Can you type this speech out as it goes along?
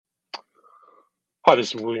Hi,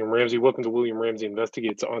 this is William Ramsey. Welcome to William Ramsey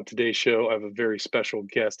Investigates. On today's show, I have a very special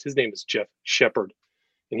guest. His name is Geoff Shepard,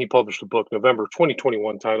 and he published a book November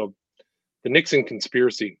 2021 titled The Nixon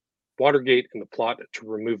Conspiracy, Watergate and the Plot to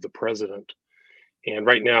Remove the President. And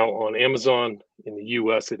right now on Amazon in the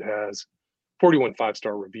US, it has 41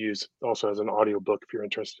 five-star reviews. It also has an audiobook if you're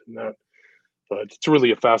interested in that. But it's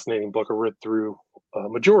really a fascinating book. I read through a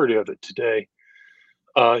majority of it today.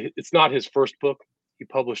 It's not his first book. He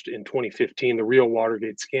published in 2015 The Real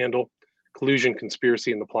Watergate Scandal, Collusion,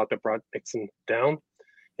 Conspiracy, and the Plot That Brought Nixon Down.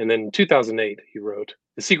 And then in 2008, he wrote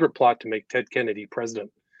The Secret Plot to Make Ted Kennedy President,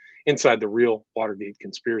 Inside the Real Watergate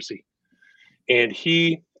Conspiracy. And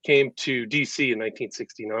he came to DC in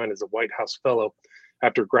 1969 as a White House Fellow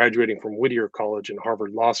after graduating from Whittier College and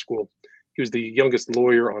Harvard Law School. He was the youngest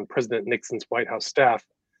lawyer on President Nixon's White House staff,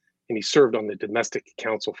 and he served on the Domestic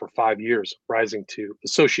Council for 5 years, rising to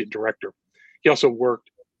Associate Director. He also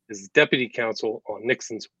worked as deputy counsel on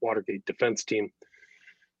Nixon's Watergate defense team,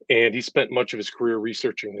 and he spent much of his career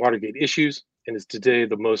researching Watergate issues and is today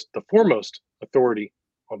the foremost authority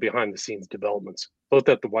on behind-the-scenes developments, both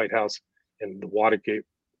at the White House and the Watergate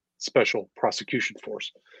Special Prosecution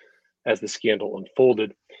Force as the scandal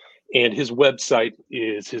unfolded. And his website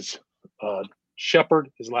is his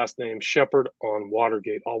Shepard, his last name, Shepard on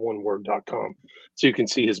Watergate, all one word.com. So you can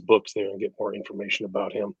see his books there and get more information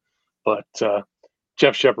about him. But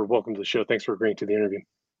Geoff Shepard, welcome to the show. Thanks for agreeing to the interview.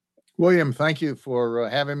 William, thank you for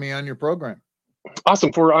having me on your program.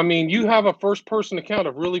 Awesome. You have a first-person account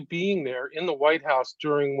of really being there in the White House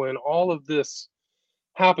during when all of this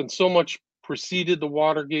happened. So much preceded the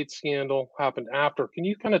Watergate scandal, happened after. Can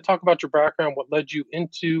you kind of talk about your background, what led you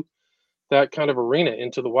into that kind of arena,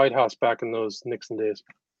 into the White House back in those Nixon days?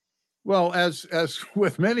 Well, as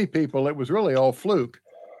with many people, it was really all fluke.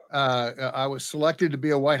 I was selected to be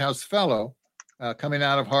a White House Fellow coming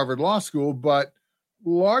out of Harvard Law School, but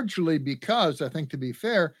largely because, I think to be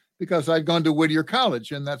fair, because I'd gone to Whittier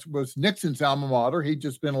College, and that was Nixon's alma mater. He'd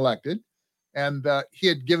just been elected, and he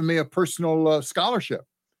had given me a personal scholarship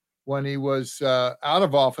when he was out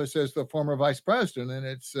of office as the former vice president. And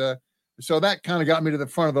it's so that kind of got me to the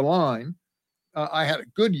front of the line. I had a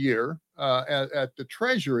good year at the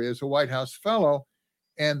Treasury as a White House Fellow.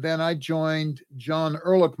 And then I joined John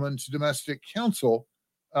Ehrlichman's domestic counsel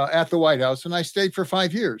at the White House, and I stayed for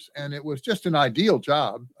 5 years. And it was just an ideal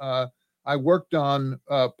job. I worked on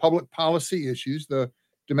public policy issues. The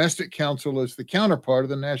domestic counsel is the counterpart of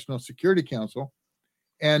the National Security Council.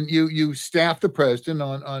 And you staff the president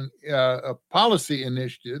on policy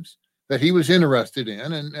initiatives that he was interested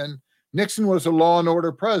in. And Nixon was a law and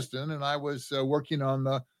order president, and I was working on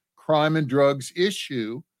the crime and drugs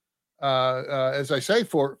issue. As I say,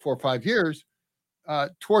 for 5 years.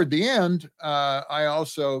 Toward the end, I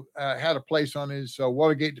also had a place on his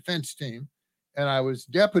Watergate defense team, and I was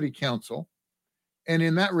deputy counsel. And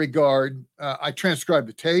in that regard, I transcribed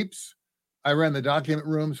the tapes. I ran the document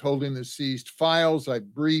rooms holding the seized files. I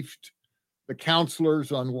briefed the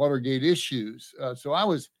counselors on Watergate issues. So I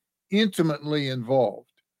was intimately involved.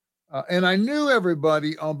 And I knew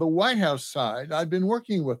everybody on the White House side. I'd been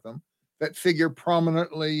working with them that figure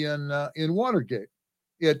prominently in Watergate.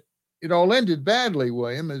 It all ended badly,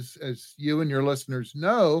 William, as you and your listeners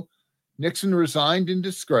know. Nixon resigned in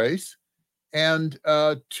disgrace, and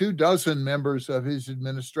 24 members of his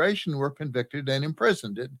administration were convicted and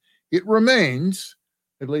imprisoned. It remains,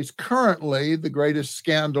 at least currently, the greatest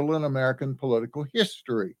scandal in American political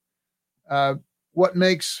history. What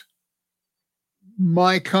makes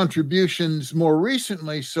my contributions more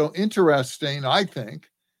recently so interesting, I think,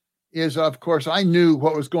 is, of course, I knew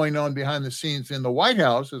what was going on behind the scenes in the White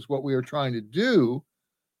House is what we were trying to do.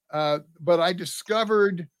 But I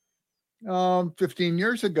discovered 15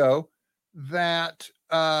 years ago that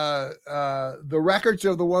the records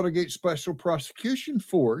of the Watergate Special Prosecution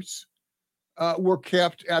Force were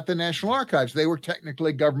kept at the National Archives. They were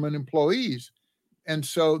technically government employees. And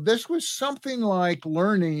so this was something like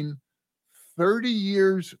learning 30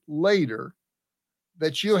 years later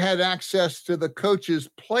that you had access to the coach's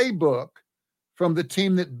playbook from the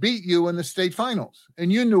team that beat you in the state finals.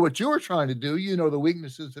 And you knew what you were trying to do. You know the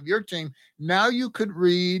weaknesses of your team. Now you could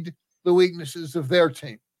read the weaknesses of their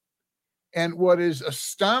team. And what is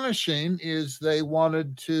astonishing is they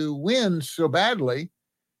wanted to win so badly,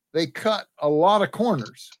 they cut a lot of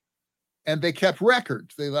corners and they kept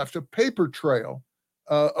records. They left a paper trail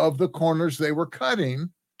of the corners they were cutting.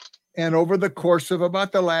 And over the course of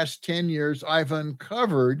about the last 10 years, I've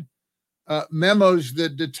uncovered memos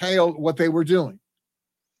that detail what they were doing.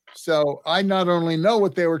 So I not only know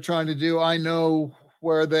what they were trying to do, I know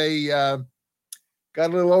where they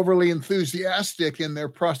got a little overly enthusiastic in their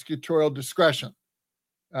prosecutorial discretion.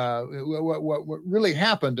 What really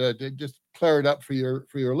happened, to just clear it up for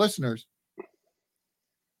your listeners,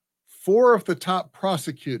 4 of the top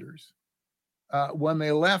prosecutors, when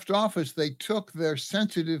they left office, they took their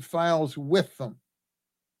sensitive files with them.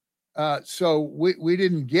 So we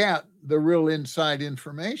didn't get the real inside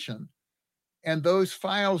information. And those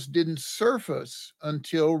files didn't surface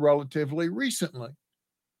until relatively recently.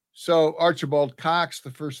 So Archibald Cox,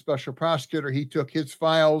 the first special prosecutor, he took his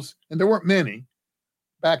files, and there weren't many,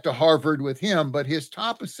 back to Harvard with him, but his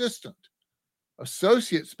top assistant,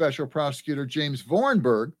 associate special prosecutor James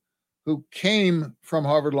Vornberg, who came from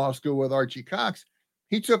Harvard Law School with Archie Cox,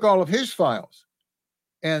 he took all of his files,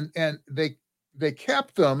 and they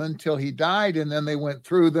kept them until he died, and then they went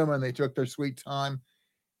through them and they took their sweet time,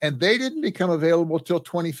 and they didn't become available till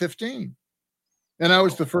 2015. And I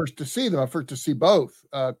was the first to see them. I first to see both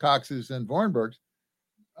Cox's and Vornberg's.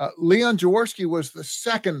 Leon Jaworski was the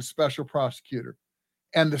second special prosecutor,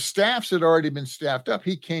 and the staffs had already been staffed up.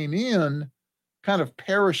 He came in, kind of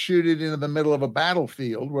parachuted into the middle of a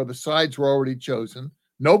battlefield where the sides were already chosen.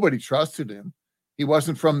 Nobody trusted him. He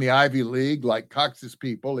wasn't from the Ivy League like Cox's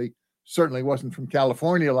people. He certainly wasn't from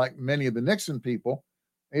California like many of the Nixon people.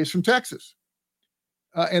 He's from Texas.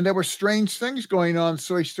 And there were strange things going on,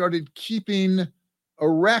 so he started keeping a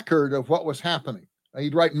record of what was happening.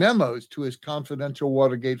 He'd write memos to his confidential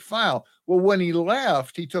Watergate file. Well, when he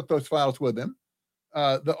left, he took those files with him.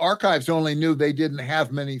 The archives only knew they didn't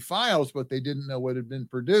have many files, but they didn't know what had been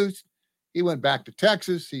produced. He went back to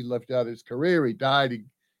Texas. He lived out his career. He died. He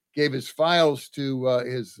gave his files to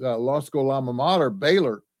his law school alma mater,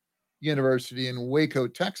 Baylor University in Waco,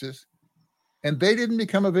 Texas. And they didn't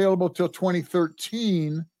become available till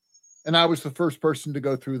 2013. And I was the first person to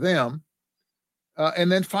go through them.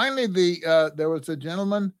 And then finally, there was a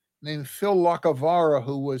gentleman named Phil Lacavara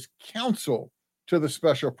who was counsel to the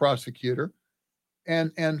special prosecutor.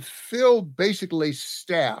 And Phil basically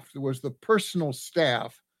staffed, was the personal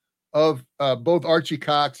staff of both Archie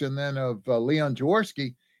Cox and then of Leon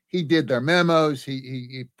Jaworski. He did their memos.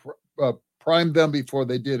 He primed them before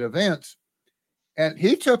they did events. And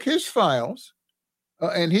he took his files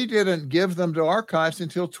and he didn't give them to archives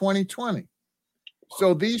until 2020.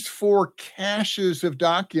 So these 4 caches of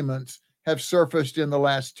documents have surfaced in the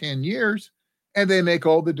last 10 years, and they make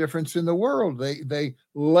all the difference in the world. They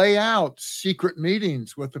lay out secret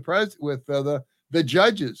meetings with the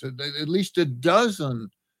judges, at least a dozen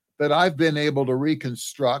that I've been able to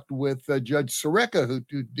reconstruct with Judge Sirica,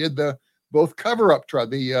 who did both cover-up trial,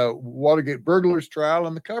 the Watergate burglars trial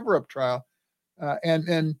and the cover-up trial.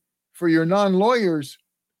 And for your non-lawyers,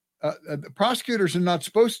 the prosecutors are not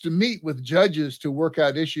supposed to meet with judges to work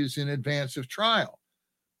out issues in advance of trial.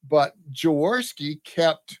 But Jaworski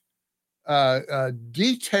kept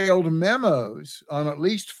detailed memos on at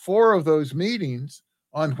least 4 of those meetings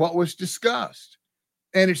on what was discussed.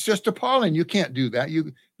 And it's just appalling. You can't do that.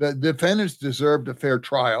 The defendants deserved a fair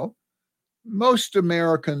trial. Most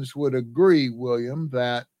Americans would agree, William,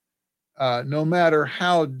 that no matter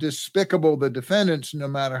how despicable the defendants, no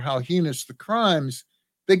matter how heinous the crimes,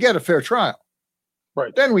 they get a fair trial.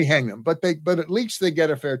 Right. Then we hang them, but at least they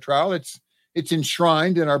get a fair trial. It's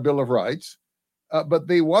enshrined in our Bill of Rights. But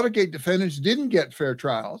the Watergate defendants didn't get fair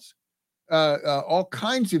trials. All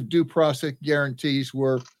kinds of due process guarantees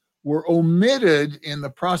were omitted in the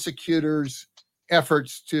prosecutors'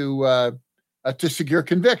 efforts to secure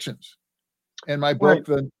convictions. And my book,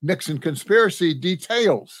 The Nixon Conspiracy,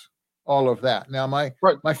 details all of that. Now, my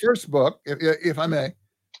first book, if I may,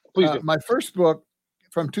 my first book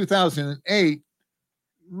from 2008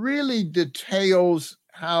 really details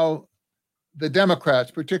how the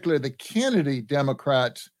Democrats, particularly the Kennedy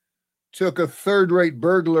Democrats, took a third-rate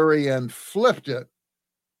burglary and flipped it,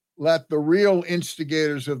 let the real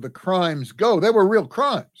instigators of the crimes go. They were real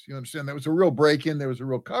crimes. You understand? There was a real break-in. There was a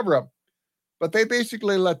real cover-up. But they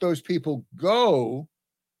basically let those people go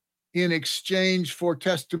in exchange for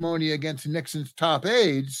testimony against Nixon's top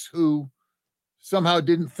aides who somehow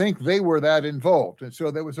didn't think they were that involved. And so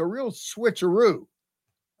there was a real switcheroo.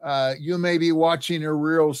 You may be watching a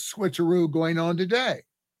real switcheroo going on today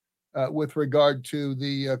with regard to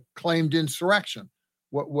the claimed insurrection,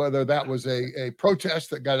 whether that was a protest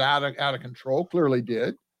that got out of control, clearly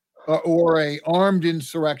did, or a armed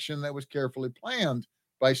insurrection that was carefully planned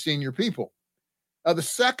by senior people. The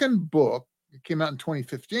second book, it came out in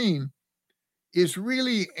 2015, is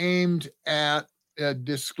really aimed at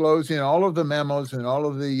disclosing all of the memos and all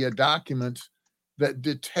of the documents that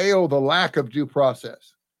detail the lack of due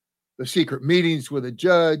process, the secret meetings with a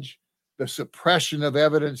judge, the suppression of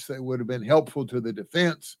evidence that would have been helpful to the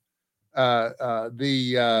defense,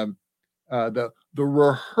 the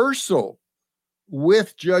rehearsal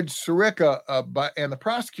with Judge Sirica and the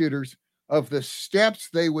prosecutors of the steps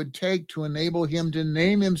they would take to enable him to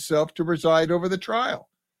name himself to preside over the trial.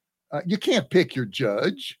 You can't pick your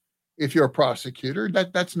judge if you're a prosecutor.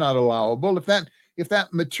 That's not allowable. If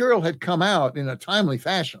that material had come out in a timely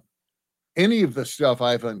fashion, any of the stuff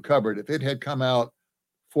I've uncovered, if it had come out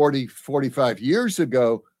 40, 45 years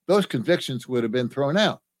ago, those convictions would have been thrown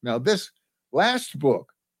out. Now, this last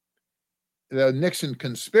book, The Nixon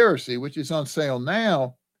Conspiracy, which is on sale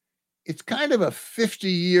now, it's kind of a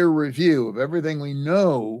 50-year review of everything we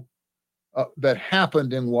know that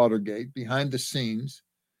happened in Watergate behind the scenes.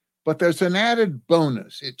 But there's an added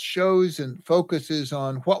bonus. It shows and focuses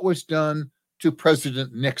on what was done to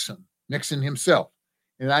President Nixon himself.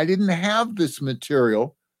 And I didn't have this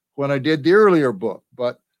material when I did the earlier book,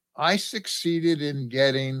 but I succeeded in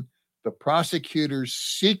getting the prosecutor's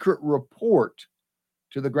secret report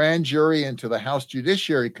to the grand jury and to the House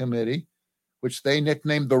Judiciary Committee, which they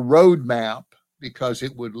nicknamed the roadmap because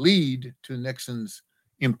it would lead to Nixon's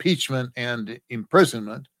impeachment and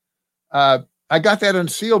imprisonment. I got that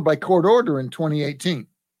unsealed by court order in 2018.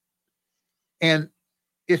 And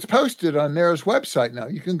it's posted on NARA's website now.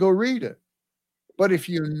 You can go read it. But if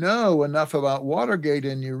you know enough about Watergate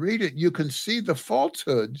and you read it, you can see the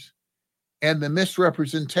falsehoods and the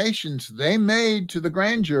misrepresentations they made to the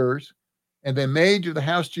grand jurors and they made to the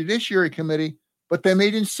House Judiciary Committee, but they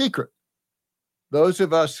made in secret. Those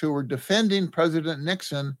of us who were defending President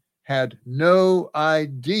Nixon had no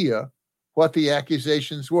idea what the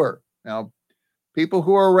accusations were. Now, people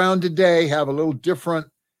who are around today have a little different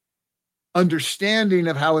understanding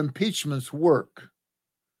of how impeachments work.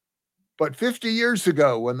 But 50 years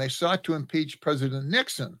ago, when they sought to impeach President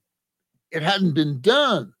Nixon, it hadn't been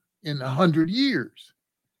done in 100 years.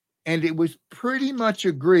 And it was pretty much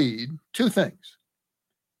agreed, two things.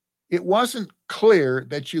 It wasn't clear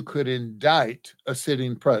that you could indict a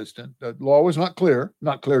sitting president. The law was not clear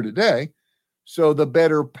today. So the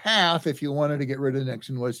better path, if you wanted to get rid of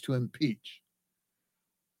Nixon, was to impeach.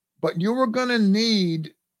 But you were going to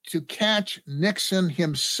need to catch Nixon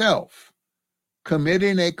himself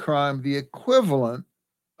committing a crime the equivalent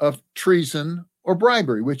of treason or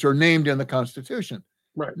bribery, which are named in the Constitution.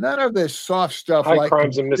 Right. None of this soft stuff high like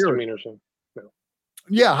crimes and misdemeanors. No.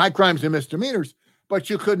 Yeah, high crimes and misdemeanors. But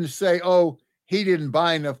you couldn't say, oh, he didn't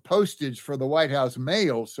buy enough postage for the White House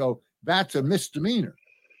mail, so that's a misdemeanor.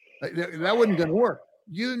 That wasn't going to work.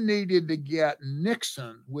 You needed to get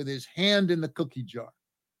Nixon with his hand in the cookie jar.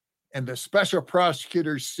 And the special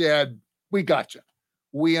prosecutors said, we got you.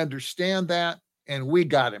 We understand that, and we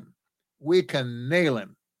got him. We can nail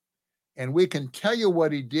him. And we can tell you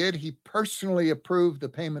what he did. He personally approved the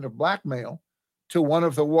payment of blackmail to one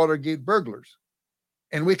of the Watergate burglars.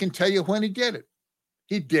 And we can tell you when he did it.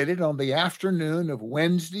 He did it on the afternoon of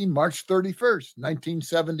Wednesday, March 31st,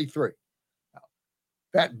 1973. Now,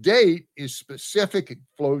 that date is specific. It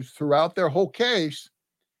flows throughout their whole case.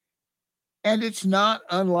 And it's not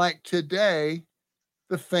unlike today,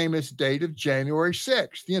 the famous date of January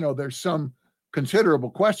 6th. You know, there's some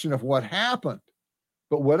considerable question of what happened.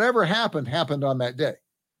 But whatever happened on that day.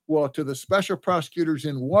 Well, to the special prosecutors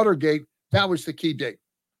in Watergate, that was the key date.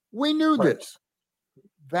 We knew this.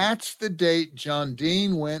 That's the date John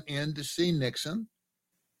Dean went in to see Nixon.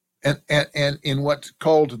 And in what's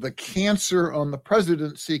called the cancer on the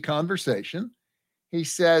presidency conversation, he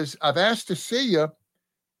says, I've asked to see you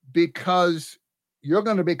because you're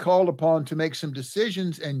going to be called upon to make some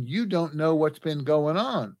decisions and you don't know what's been going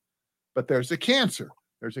on. But there's a cancer.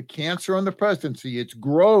 There's a cancer on the presidency. It's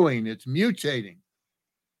growing. It's mutating.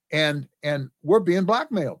 And we're being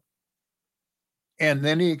blackmailed. And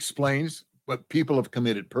then he explains what people have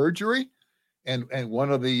committed perjury. And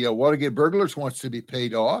one of the Watergate burglars wants to be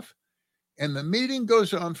paid off. And the meeting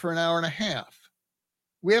goes on for an hour and a half.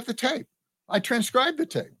 We have the tape. I transcribed the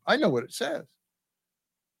tape. I know what it says.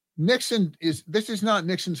 This is not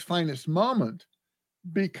Nixon's finest moment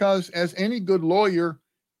because as any good lawyer,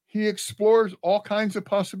 he explores all kinds of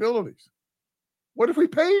possibilities. What if we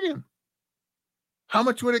paid him? How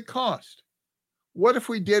much would it cost? What if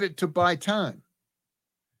we did it to buy time?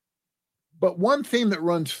 But one theme that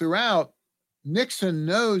runs throughout, Nixon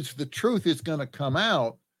knows the truth is going to come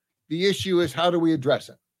out. The issue is, how do we address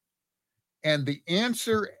it? And the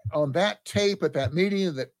answer on that tape at that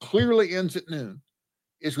meeting that clearly ends at noon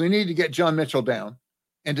is we need to get John Mitchell down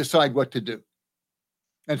and decide what to do.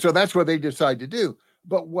 And so that's what they decide to do.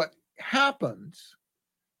 But what happens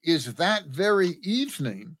is that very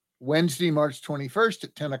evening, Wednesday, March 21st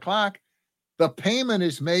at 10 o'clock, the payment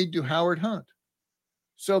is made to Howard Hunt.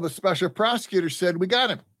 So the special prosecutor said, we got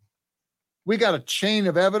him. We got a chain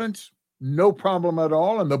of evidence. no problem at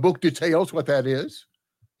all. And the book details what that is.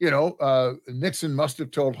 Nixon must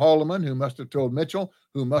have told Holloman, who must have told Mitchell,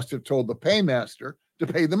 who must have told the paymaster to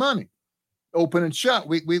pay the money. Open and shut.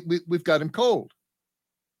 We've got him cold.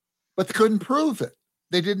 But they couldn't prove it.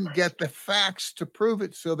 They didn't get the facts to prove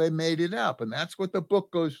it, so they made it up. And that's what the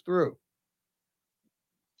book goes through.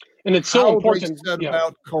 And it's so important. They said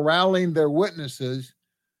about corralling their witnesses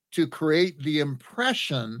to create the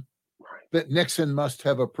impression that Nixon must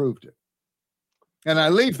have approved it. And I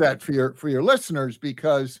leave that for your listeners,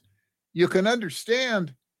 because you can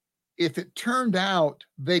understand if it turned out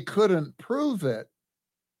they couldn't prove it,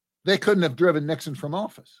 they couldn't have driven Nixon from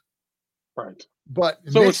office. Right. But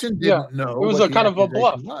so Nixon didn't know. It was a kind of a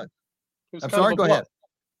bluff. I'm sorry, go ahead.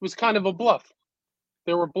 It was kind of a bluff.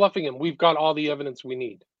 They were bluffing him. We've got all the evidence we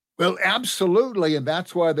need. Well, absolutely. And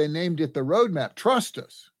that's why they named it the roadmap. Trust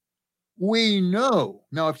us. We know.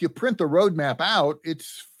 Now, if you print the roadmap out,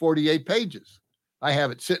 it's 48 pages. I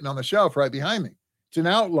have it sitting on the shelf right behind me. It's an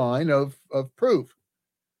outline of proof.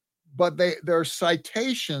 But there are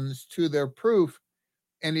citations to their proof.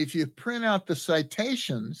 And if you print out the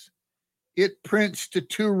citations, it prints to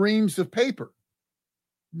 2 reams of paper.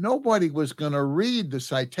 Nobody was going to read the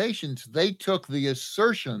citations. They took the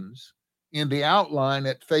assertions in the outline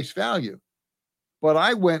at face value. But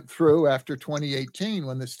I went through after 2018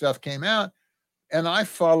 when this stuff came out, and I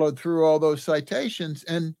followed through all those citations,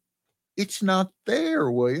 and it's not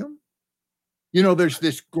there, William. There's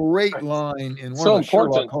this great line in one of the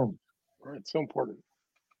Sherlock Holmes. Right, so important.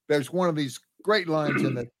 There's one of these great lines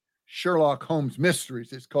in the Sherlock Holmes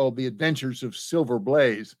mysteries. It's called The Adventures of Silver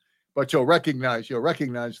Blaze, but you'll recognize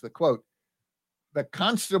the quote. The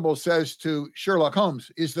constable says to Sherlock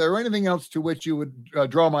Holmes, "Is there anything else to which you would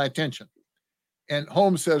draw my attention?" And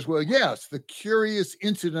Holmes says, "Well, yes, the curious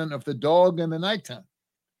incident of the dog in the nighttime."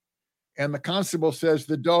 And the constable says,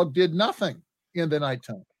 "The dog did nothing in the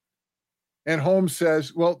nighttime." And Holmes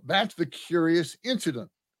says, "Well, that's the curious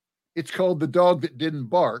incident. It's called the dog that didn't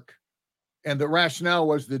bark." And the rationale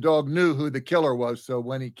was the dog knew who the killer was. So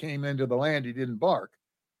when he came into the land, he didn't bark.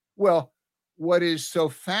 Well, what is so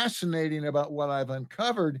fascinating about what I've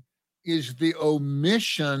uncovered is the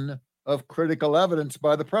omission of critical evidence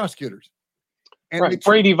by the prosecutors. And right,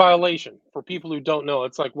 Brady violation. For people who don't know,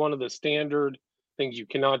 it's like one of the standard things you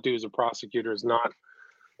cannot do as a prosecutor is not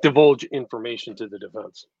divulge information to the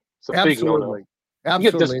defense. It's a big no-no. You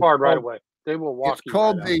get disbarred right away. They will walk you. It's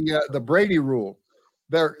called the Brady rule.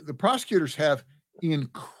 The prosecutors have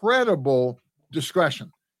incredible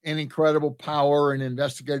discretion and incredible power and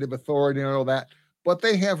investigative authority and all that, but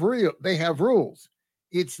they have rules.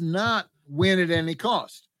 It's not win at any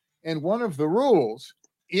cost. And one of the rules,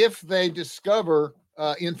 if they discover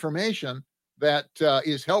information that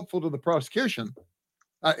is helpful to the prosecution,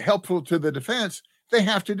 helpful to the defense, they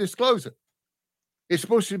have to disclose it. It's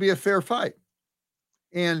supposed to be a fair fight.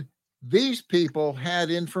 And these people had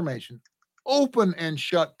information, open and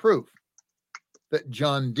shut proof, that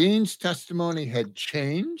John Dean's testimony had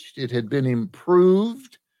changed. It had been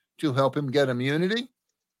improved to help him get immunity.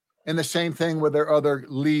 And the same thing with their other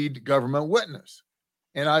lead government witness.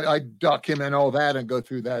 And I document all that and go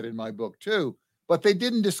through that in my book too, but they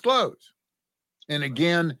didn't disclose. And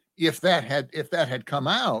again, if that had come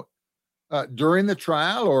out during the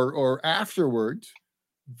trial or afterwards,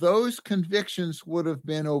 those convictions would have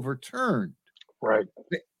been overturned. Right.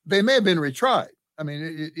 They may have been retried. I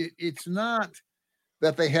mean, it's not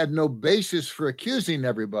that they had no basis for accusing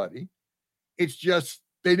everybody. It's just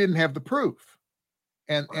they didn't have the proof.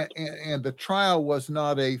 And the trial was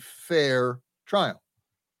not a fair trial.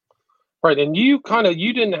 Right. And you kind of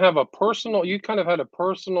had a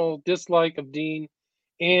personal dislike of Dean,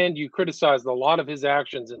 and you criticized a lot of his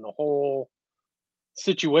actions in the whole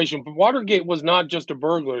situation. But Watergate was not just a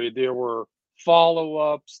burglary. There were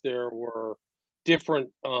follow-ups, there were different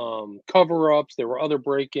cover-ups, there were other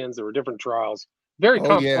break-ins, there were different trials. Very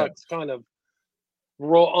complex kind of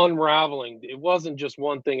unraveling. It wasn't just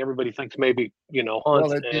one thing. Everybody thinks maybe,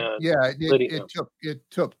 Hunt. It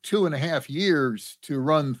took 2.5 years to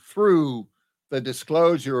run through the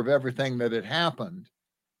disclosure of everything that had happened.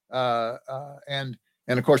 And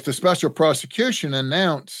of course, the special prosecution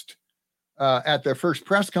announced at their first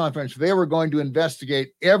press conference, they were going to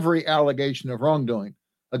investigate every allegation of wrongdoing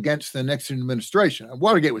against the Nixon administration. And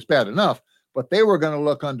Watergate was bad enough, but they were going to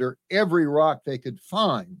look under every rock they could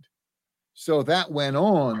find. So that went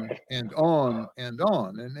on and on and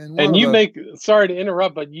on. And you sorry to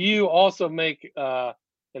interrupt, but you also make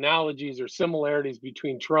analogies or similarities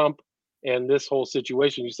between Trump and this whole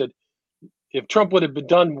situation. You said if Trump would have been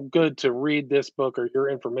done good to read this book or your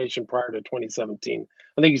information prior to 2017.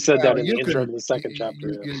 I think you said that Well, in the you intro can, to the second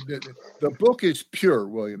chapter. Yeah. the book is pure,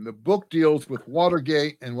 William. The book deals with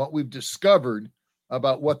Watergate and what we've discovered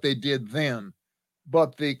about what they did then.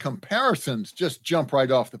 But the comparisons just jump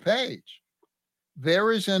right off the page.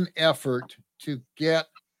 There is an effort to get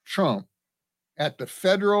Trump at the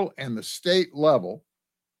federal and the state level,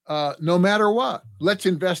 no matter what. Let's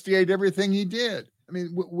investigate everything he did. I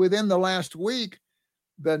mean, within the last week,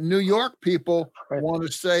 the New York people want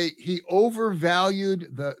to say he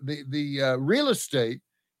overvalued the real estate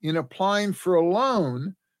in applying for a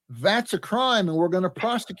loan. That's a crime, and we're going to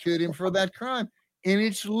prosecute him for that crime. And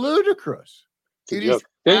it's ludicrous. It is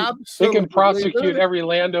absolutely they can prosecute ludicrous. every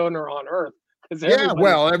landowner on earth.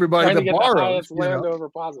 Everybody that borrows, the highest landowner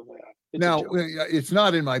possible. Now, it's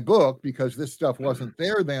not in my book because this stuff wasn't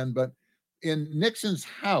there then, but in Nixon's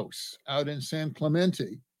house out in San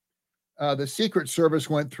Clemente, the Secret Service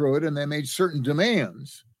went through it and they made certain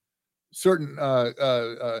demands. Certain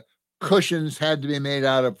cushions had to be made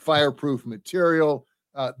out of fireproof material.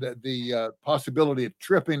 The possibility of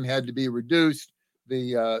tripping had to be reduced.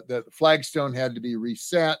 The flagstone had to be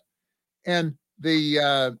reset. And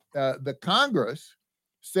the Congress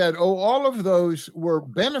said, "Oh, all of those were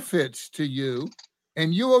benefits to you,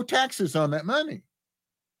 and you owe taxes on that money."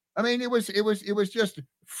 I mean, it was just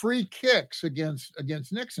free kicks against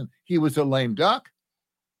Nixon. He was a lame duck.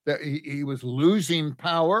 That he was losing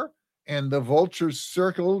power, and the vultures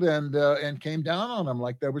circled and came down on him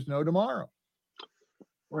like there was no tomorrow.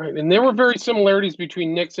 Right, and there were very similarities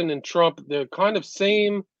between Nixon and Trump. The kind of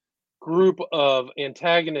same group of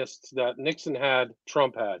antagonists that Nixon had,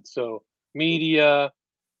 Trump had. So media,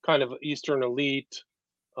 kind of Eastern elite,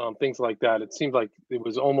 things like that. It seemed like it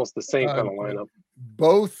was almost the same kind of lineup.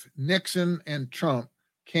 Both Nixon and Trump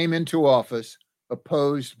came into office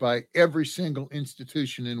opposed by every single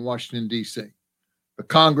institution in Washington, D.C. The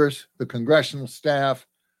Congress, the congressional staff,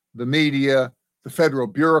 the media, the federal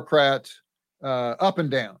bureaucrats, up and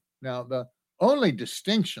down. Now, the only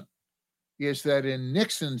distinction is that in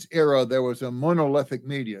Nixon's era, there was a monolithic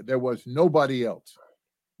media. There was nobody else.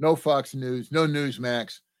 No Fox News, no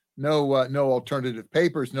Newsmax, no alternative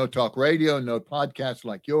papers, no talk radio, no podcasts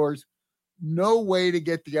like yours. No way to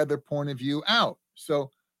get the other point of view out. So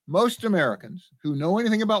most Americans who know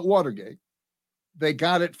anything about Watergate, they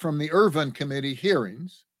got it from the Ervin Committee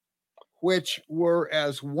hearings, which were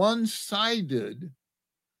as one-sided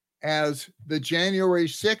as the January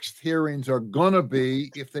 6th hearings are going to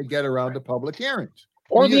be if they get around to public hearings.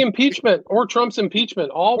 Or the impeachment, or Trump's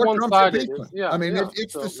impeachment, all one-sided. I mean,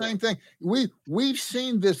 it's the same thing. We've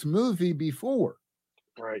seen this movie before.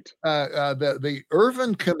 Right. The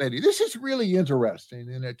Ervin Committee. This is really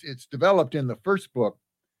interesting, and it's developed in the first book.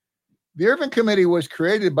 The Ervin Committee was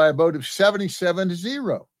created by a vote of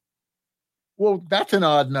 77-0. Well, that's an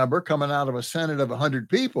odd number coming out of a Senate of 100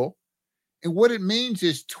 people. And what it means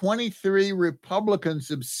is 23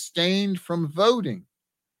 Republicans abstained from voting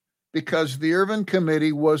because the Ervin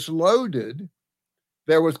Committee was loaded.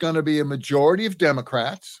 There was going to be a majority of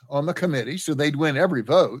Democrats on the committee, so they'd win every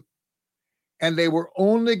vote. And they were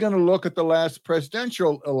only going to look at the last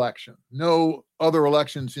presidential election, no other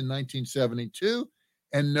elections in 1972,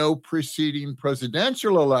 and no preceding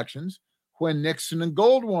presidential elections when Nixon and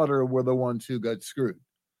Goldwater were the ones who got screwed.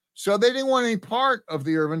 So they didn't want any part of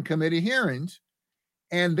the Ervin Committee hearings.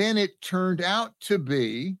 And then it turned out to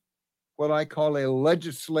be what I call a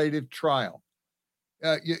legislative trial.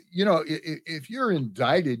 If you're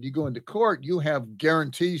indicted, you go into court, you have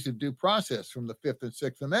guarantees of due process from the Fifth and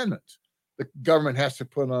Sixth Amendments. The government has to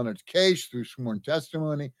put on its case through sworn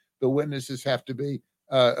testimony. The witnesses have to be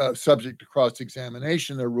subject to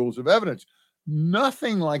cross-examination. There are rules of evidence.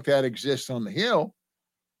 Nothing like that exists on the Hill.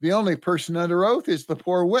 The only person under oath is the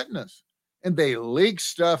poor witness. And they leak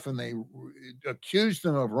stuff and they accuse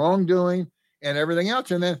them of wrongdoing and everything else.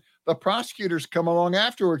 And then the prosecutors come along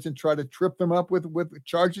afterwards and try to trip them up with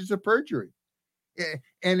charges of perjury.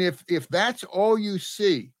 And if that's all you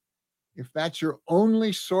see, if that's your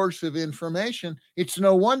only source of information, it's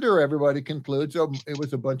no wonder everybody concludes, oh, it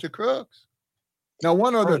was a bunch of crooks. Now,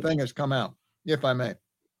 one other thing has come out, if I may,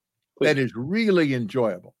 that is really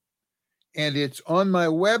enjoyable. And it's on my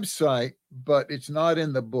website, but it's not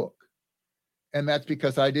in the book. And that's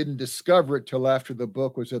because I didn't discover it till after the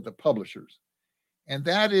book was at the publishers. And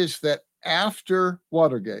that is that after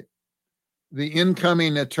Watergate, the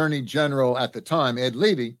incoming Attorney General at the time, Ed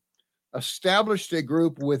Levy, established a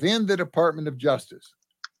group within the Department of Justice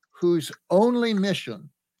whose only mission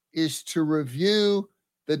is to review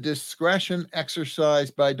the discretion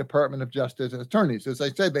exercised by Department of Justice attorneys. As I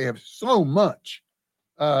said, they have so much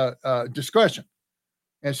discretion.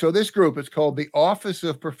 And so this group is called the Office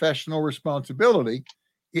of Professional Responsibility.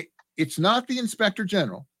 It's not the Inspector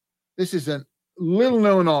General. This is a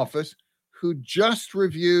little-known office who just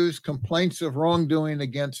reviews complaints of wrongdoing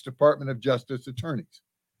against Department of Justice attorneys.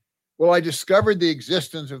 Well, I discovered the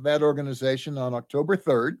existence of that organization on October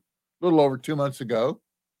 3rd, a little over 3 months ago,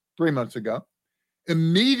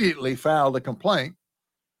 immediately filed a complaint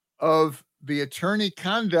of the attorney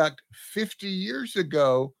conduct 50 years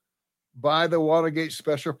ago by the Watergate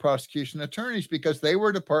special prosecution attorneys, because they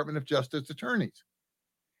were Department of Justice attorneys.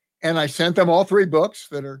 And I sent them all 3 books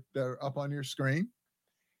that are up on your screen.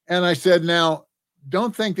 And I said, now,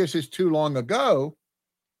 don't think this is too long ago,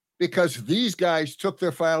 because these guys took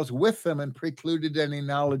their files with them and precluded any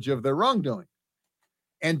knowledge of their wrongdoing.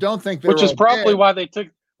 And don't think they're which is probably dead. why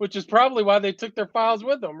they took their files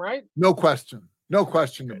with them, right? No question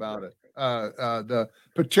about it.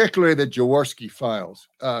 Particularly the Jaworski files,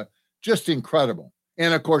 just incredible.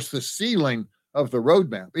 And of course, the sealing of the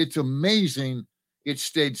roadmap. It's amazing. It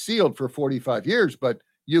stayed sealed for 45 years, but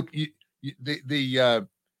the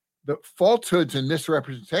falsehoods and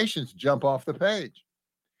misrepresentations jump off the page.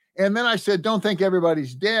 And then I said, don't think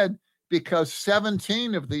everybody's dead, because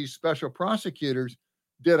 17 of these special prosecutors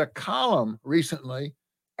did a column recently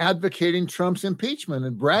advocating Trump's impeachment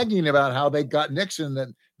and bragging about how they got Nixon, that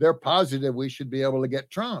they're positive we should be able to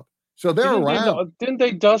get Trump. So they're around. Didn't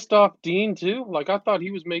they dust off Dean too? Like, I thought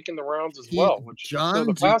he was making the rounds as well. So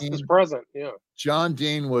the past is present. Yeah. John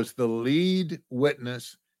Dean was the lead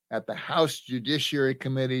witness at the House Judiciary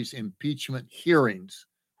Committee's impeachment hearings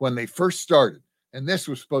when they first started. And this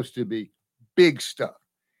was supposed to be big stuff.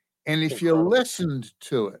 And if you listened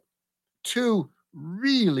to it, 2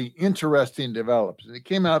 really interesting developments. It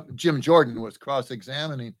came out, Jim Jordan was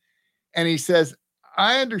cross-examining, and he says,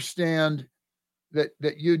 I understand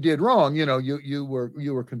that you did wrong. You know, you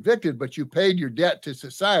were convicted, but you paid your debt to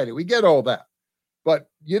society. We get all that, but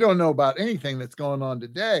you don't know about anything that's going on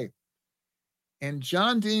today. And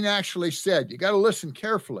John Dean actually said, you got to listen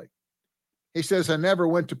carefully. He says, I never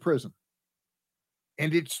went to prison.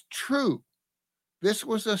 And it's true. This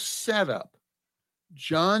was a setup.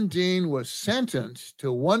 John Dean was sentenced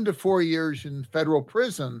to 1 to 4 years in federal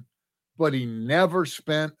prison, but he never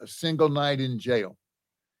spent a single night in jail.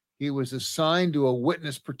 He was assigned to a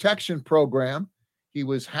witness protection program. He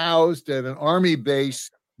was housed at an Army base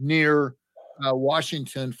near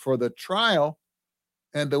Washington for the trial.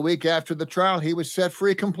 And the week after the trial, he was set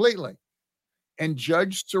free completely. And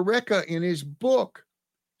Judge Sirica, in his book,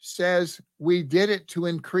 says we did it to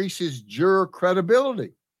increase his juror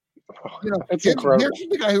credibility. You know, that's incredible. Here's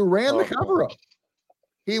the guy who ran the cover-up.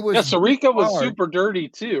 He was Sirica was super dirty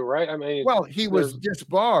too, right? I mean, well, he was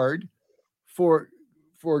disbarred for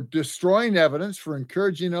destroying evidence, for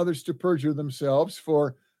encouraging others to perjure themselves,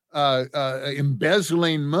 for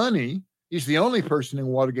embezzling money. He's the only person in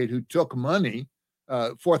Watergate who took money,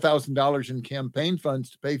 $4,000 in campaign funds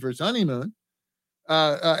to pay for his honeymoon.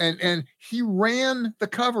 And he ran the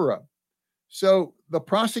cover-up. So the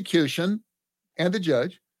prosecution and the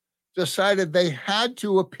judge decided they had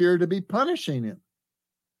to appear to be punishing him.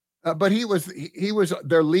 But he was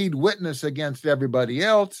their lead witness against everybody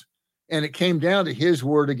else, and it came down to his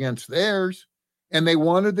word against theirs, and they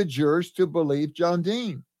wanted the jurors to believe John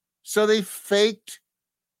Dean. So they faked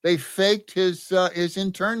his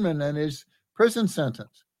internment and his prison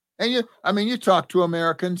sentence. And you talk to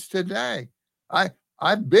Americans today.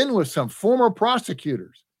 I've been with some former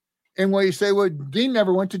prosecutors, and where you say, well, Dean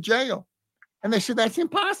never went to jail. And they said, that's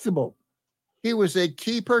impossible. He was a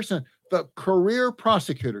key person. The career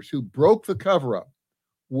prosecutors who broke the cover-up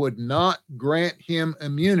would not grant him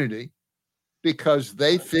immunity because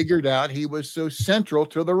they figured out he was so central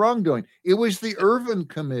to the wrongdoing. It was the Irvin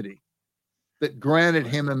Committee that granted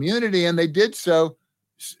him immunity, and they did so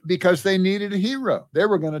because they needed a hero. They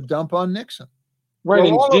were going to dump on Nixon.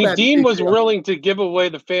 Right, well, and Dean was willing to give away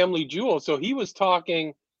the family jewel. So he was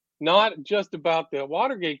talking not just about the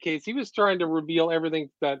Watergate case. He was trying to reveal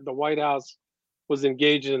everything that the White House was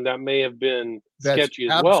engaged in that may have been sketchy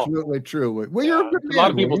as well. Absolutely true. Well, yeah, a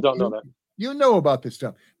lot of people don't know that. You know about this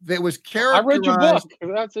stuff. It was characterized. I read your book.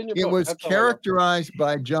 That's in your book. It was characterized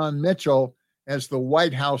by John Mitchell as the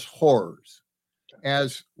White House horrors.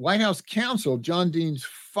 As White House counsel, John Dean's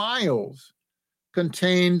files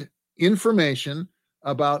contained information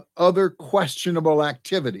about other questionable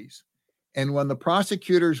activities. And when the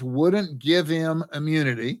prosecutors wouldn't give him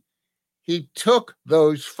immunity, he took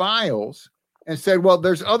those files and said, well,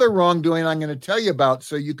 there's other wrongdoing I'm going to tell you about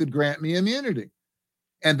so you could grant me immunity.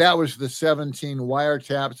 And that was the 17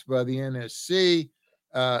 wiretaps by the NSC,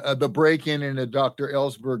 the break-in into Dr.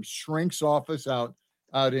 Ellsberg's shrink's office out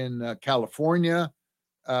out in California,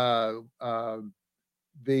 what's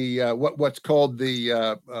called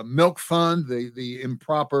the milk fund, the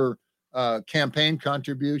improper campaign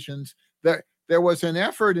contributions. There was an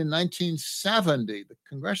effort in 1970, the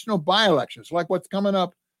congressional by-elections, like what's coming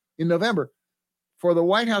up in November, for the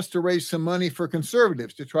White House to raise some money for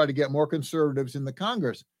conservatives, to try to get more conservatives in the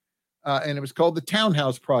Congress. And it was called the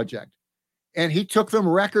Townhouse Project. And he took them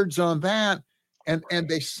records on that, and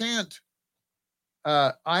they sent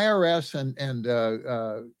IRS and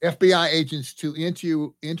FBI agents to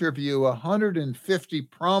interview 150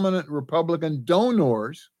 prominent Republican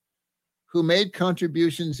donors who made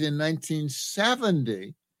contributions in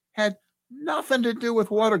 1970, had nothing to do with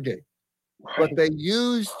Watergate. Right. But they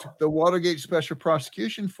used the Watergate Special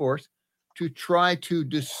Prosecution Force to try to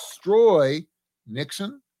destroy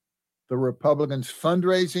Nixon, the Republicans'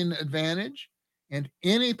 fundraising advantage, and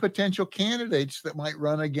any potential candidates that might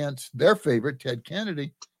run against their favorite, Ted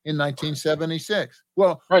Kennedy, in 1976.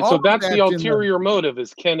 Well, right. So that's the ulterior motive,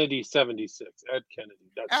 is Kennedy 76, Ed Kennedy.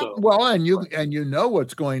 That's well, and you know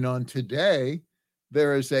what's going on today.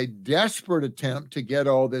 There is a desperate attempt to get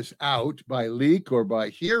all this out by leak or by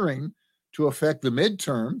hearing to affect the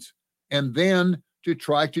midterms, and then to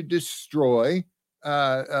try to destroy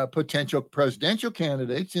potential presidential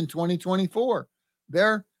candidates in 2024.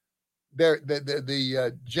 The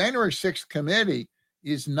January 6th committee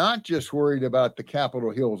is not just worried about the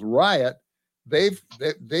Capitol Hills riot. They've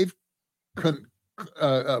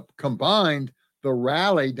combined the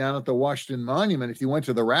rally down at the Washington Monument. If you went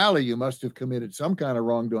to the rally, you must have committed some kind of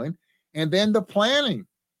wrongdoing, and then the planning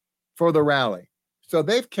for the rally. So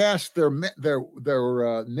they've cast their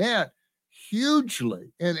net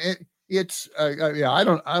hugely, and it's I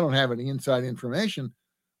don't have any inside information,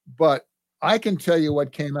 but I can tell you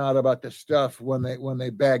what came out about the stuff when they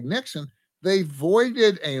bagged Nixon. They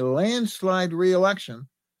voided a landslide re-election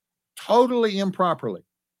totally improperly,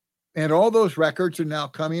 and all those records are now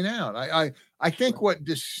coming out. I think what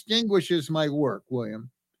distinguishes my work, William,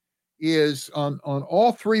 is on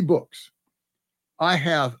all three books, I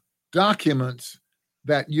have documents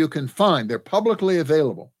that you can find. They're publicly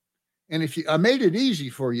available. And I made it easy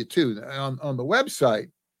for you too. On the website,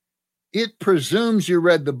 it presumes you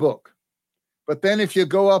read the book. But then if you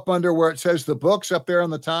go up under where it says the books up there on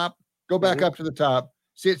the top, go back up to the top.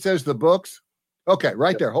 See, it says the books. Okay,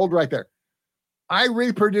 right there. Hold right there. I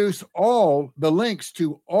reproduce all the links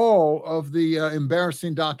to all of the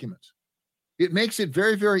embarrassing documents. It makes it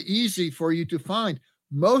very, very easy for you to find.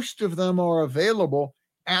 Most of them are available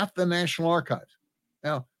at the National Archives.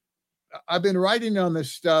 Now, I've been writing on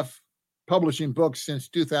this stuff, publishing books since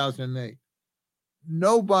 2008.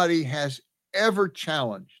 Nobody has ever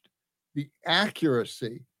challenged the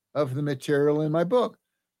accuracy of the material in my book.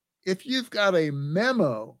 If you've got a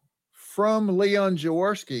memo from Leon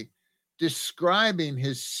Jaworski describing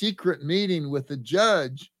his secret meeting with the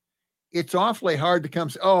judge, it's awfully hard to come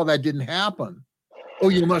say, oh, that didn't happen. Oh,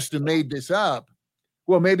 you must have made this up.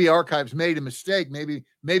 Well, maybe archives made a mistake.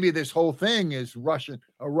 Maybe this whole thing is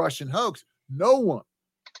a Russian hoax. No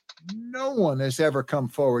one has ever come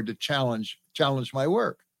forward to challenge my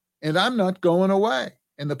work, and I'm not going away.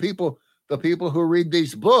 And the people who read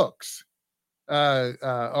these books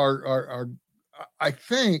are I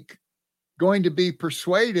think going to be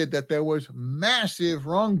persuaded that there was massive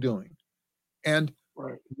wrongdoing. And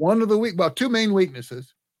one of two main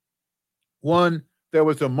weaknesses. One, there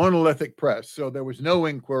was a monolithic press, so there was no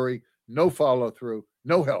inquiry, no follow-through,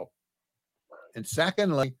 no help. And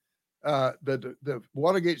secondly, the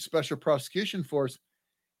Watergate Special Prosecution Force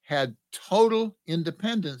had total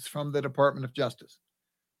independence from the Department of Justice.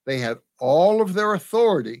 They had all of their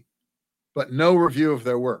authority, but no review of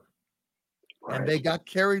their work. Right. And they got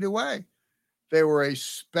carried away. They were a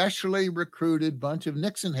specially recruited bunch of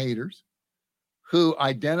Nixon haters who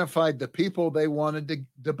identified the people they wanted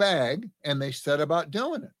to bag, and they set about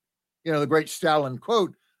doing it. You know, the great Stalin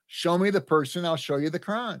quote, show me the person, I'll show you the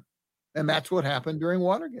crime. And that's what happened during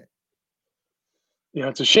Watergate. Yeah,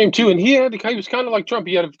 it's a shame too. And he was kind of like Trump.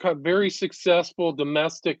 He had very successful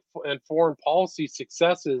domestic and foreign policy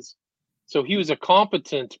successes. So he was a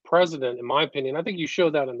competent president, in my opinion. I think you show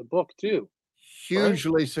that in the book too.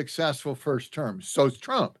 Hugely successful first term. So is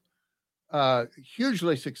Trump.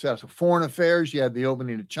 Hugely successful. Foreign affairs, you had the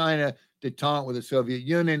opening of China, detente with the Soviet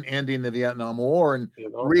Union, ending the Vietnam War, and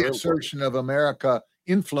reassertion of America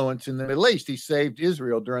influence in the Middle East. He saved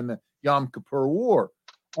Israel during the Yom Kippur War.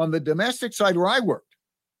 On the domestic side where I worked,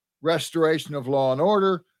 restoration of law and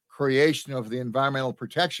order, creation of the Environmental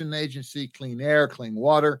Protection Agency, clean air, clean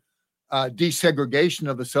water, desegregation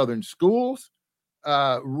of the Southern schools,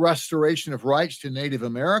 restoration of rights to Native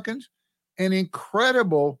Americans. an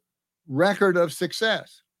incredible record of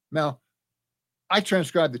success. Now, I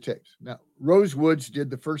transcribed the tapes. Now, Rose Woods did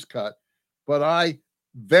the first cut, but I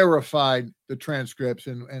verified the transcripts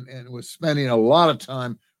and was spending a lot of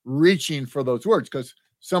time reaching for those words because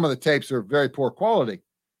some of the tapes are very poor quality.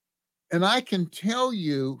 And I can tell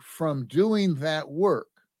you from doing that work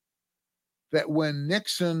that when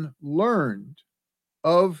Nixon learned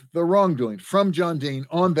of the wrongdoing from John Dean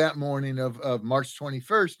on that morning of March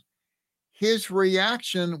 21st, his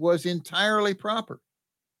reaction was entirely proper.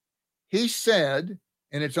 He said,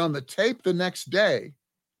 and it's on the tape the next day,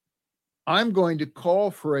 I'm going to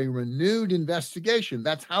call for a renewed investigation.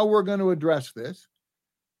 That's how we're going to address this.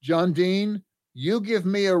 John Dean, you give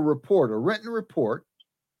me a report, a written report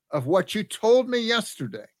of what you told me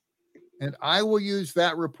yesterday, and I will use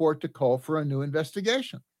that report to call for a new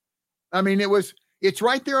investigation. I mean, it's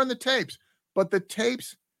right there on the tapes, but the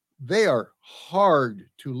tapes, they are hard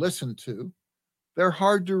to listen to. They're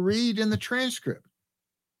hard to read in the transcript,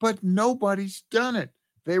 but nobody's done it.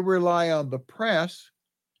 They rely on the press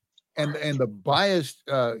and the biased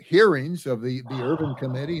hearings of the Urban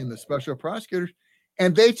Committee and the special prosecutors,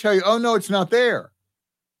 and they tell you, oh, no, it's not there.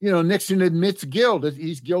 Nixon admits guilt.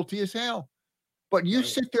 He's guilty as hell. But you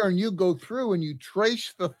sit there and you go through and you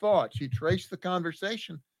trace the thoughts, you trace the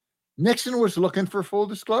conversation. Nixon was looking for full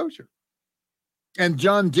disclosure. And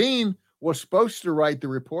John Dean was supposed to write the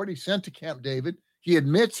report. He sent to Camp David. He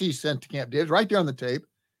admits he sent to Camp David, right there on the tape.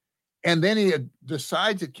 And then he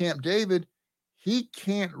decides at Camp David, he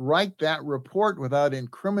can't write that report without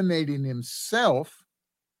incriminating himself.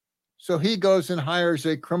 So he goes and hires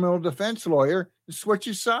a criminal defense lawyer to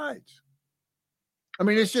switches sides. I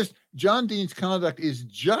mean, it's just, John Dean's conduct is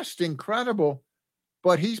just incredible,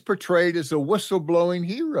 but he's portrayed as a whistleblowing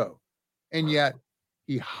hero. And yet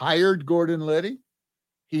he hired Gordon Liddy.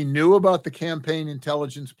 He knew about the campaign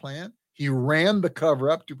intelligence plan. He ran the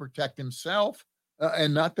cover-up to protect himself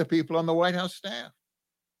and not the people on the White House staff.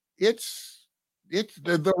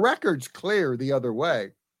 The record's clear the other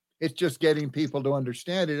way. It's just getting people to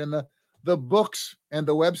understand it. And the books and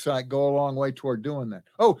the website go a long way toward doing that.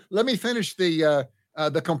 Oh, let me finish the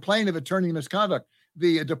complaint of attorney misconduct.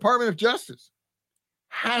 The Department of Justice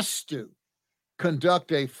has to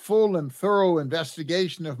conduct a full and thorough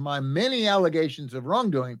investigation of my many allegations of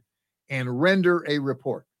wrongdoing and render a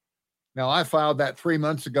report. Now, I filed that 3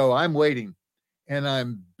 months ago. I'm waiting, and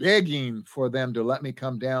I'm begging for them to let me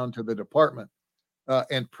come down to the department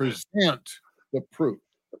and present the proof.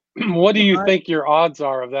 What do you think your odds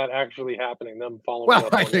are of that actually happening? Them following? Well,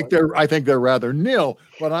 I think they're rather nil.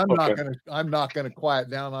 But I'm Okay. not gonna quiet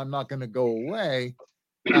down. I'm not gonna go away.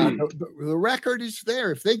 The record is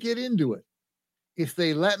there. If they get into it, if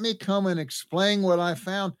they let me come and explain what I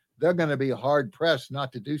found, they're going to be hard pressed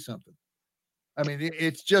not to do something. I mean,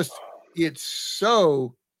 it's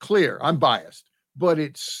so clear. I'm biased, but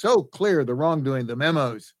it's so clear. The wrongdoing, the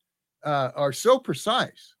memos are so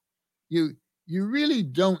precise. You really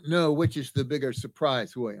don't know which is the bigger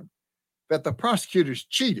surprise, William, that the prosecutors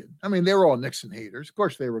cheated. I mean, they were all Nixon haters. Of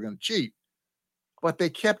course, they were going to cheat, but they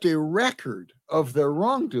kept a record of their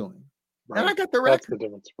wrongdoing. Right. And I got the record. That's the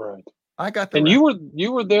difference, right? I got the and record.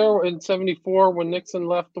 you were there in '74 when Nixon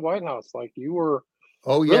left the White House. Like you were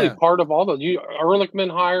really part of all those.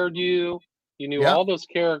 Ehrlichman hired you. You knew all those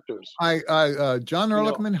characters. John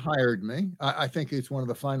Ehrlichman hired me. I think he's one of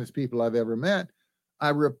the finest people I've ever met. I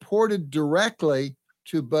reported directly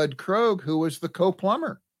to Bud Krogh, who was the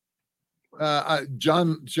co-plumber.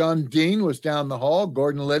 John Dean was down the hall.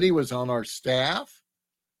 Gordon Liddy was on our staff.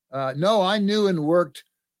 No, I knew and worked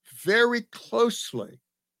very closely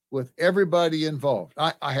with everybody involved.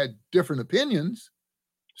 I had different opinions.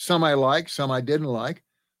 Some I liked, some I didn't like.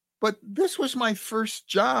 But this was my first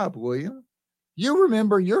job, William. You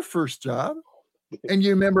remember your first job, and you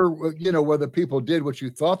remember, whether people did what you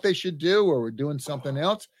thought they should do or were doing something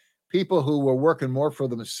else. People who were working more for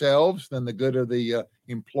themselves than the good of the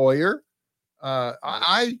employer. My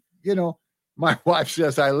wife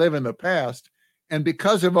says I live in the past, and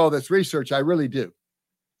because of all this research, I really do.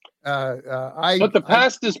 But the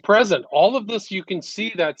past is present. All of this, you can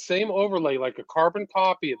see that same overlay, like a carbon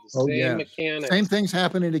copy of the same mechanics. Same things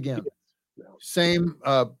happening again. Same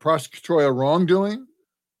prosecutorial wrongdoing,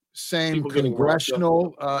 same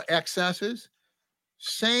congressional excesses,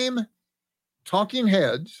 same talking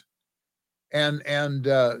heads and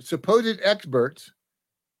supposed experts.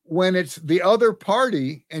 When it's the other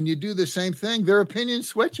party and you do the same thing, their opinion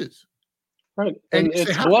switches. Right. And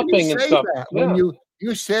it's bluffing and stuff. When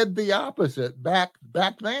you said the opposite back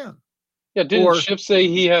then. Yeah, didn't Schiff say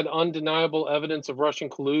he had undeniable evidence of Russian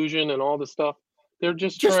collusion and all this stuff? They're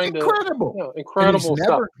just Just trying incredible. to, incredible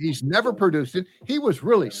stuff. He's never produced it. He was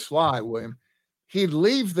really sly, William. He'd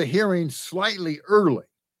leave the hearing slightly early.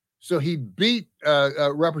 So he beat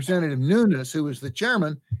Representative Nunes, who was the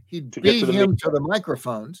chairman. He'd beat him to the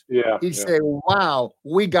microphones. Yeah. He'd say, wow,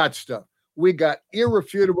 we got stuff. We got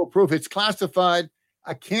irrefutable proof. It's classified.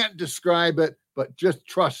 I can't describe it, but just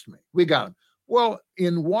trust me. We got him. Well,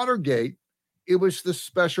 in Watergate, it was the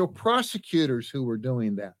special prosecutors who were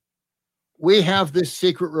doing that. We have this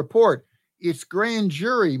secret report. It's grand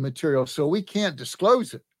jury material, so we can't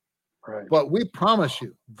disclose it. Right. But we promise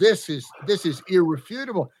you, this is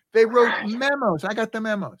irrefutable. They wrote memos. I got the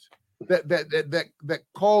memos that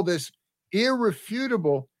call this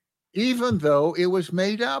irrefutable, even though it was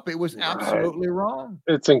made up. It was absolutely wrong.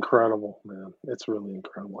 It's incredible, man. It's really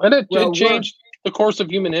incredible, and it changed the course of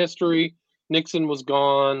human history. Nixon was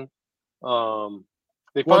gone.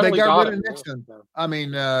 They got rid of Nixon. I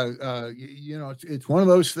mean, it's one of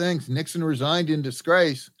those things. Nixon resigned in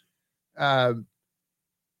disgrace.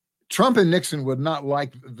 Trump and Nixon would not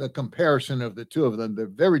like the comparison of the two of them. They're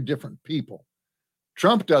very different people.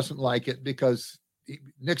 Trump doesn't like it because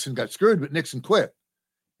Nixon got screwed, but Nixon quit.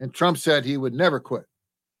 And Trump said he would never quit.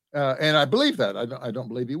 And I believe that. I don't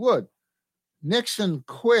believe he would. Nixon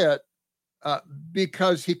quit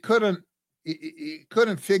because he couldn't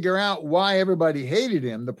figure out why everybody hated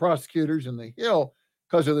him, the prosecutors and the Hill,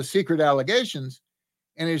 because of the secret allegations.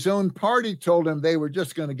 And his own party told him they were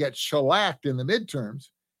just going to get shellacked in the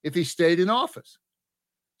midterms if he stayed in office.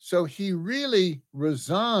 So he really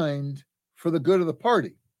resigned for the good of the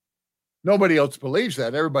party. Nobody else believes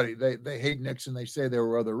that. Everybody, they hate Nixon. They say there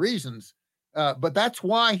were other reasons. But that's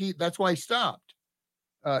why he stopped.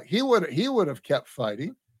 He would have kept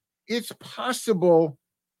fighting. It's possible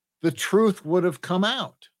the truth would have come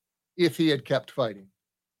out if he had kept fighting.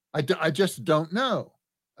 I just don't know.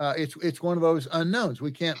 It's one of those unknowns.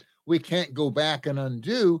 We can't go back and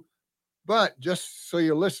undo. But just so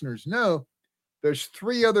your listeners know, there's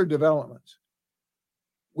 3 other developments.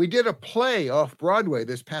 We did a play off Broadway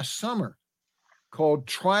this past summer called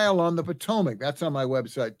Trial on the Potomac. That's on my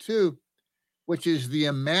website too, which is the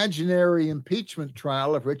imaginary impeachment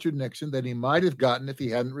trial of Richard Nixon that he might have gotten if he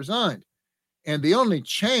hadn't resigned. And the only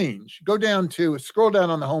change, scroll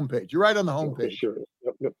down on the homepage. You're right on the homepage. Sure.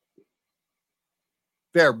 Yep.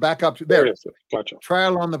 There, back up to there. It is. Gotcha.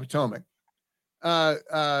 Trial on the Potomac.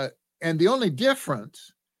 And the only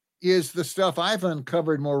difference is the stuff I've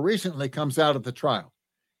uncovered more recently comes out at the trial.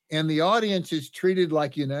 And the audience is treated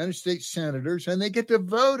like United States senators, and they get to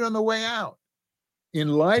vote on the way out. In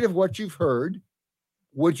light of what you've heard,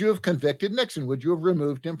 would you have convicted Nixon? Would you have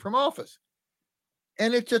removed him from office?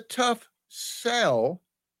 And it's a tough sell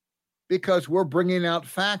because we're bringing out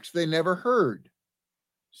facts they never heard.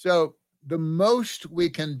 So the most we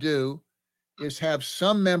can do is have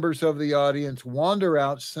some members of the audience wander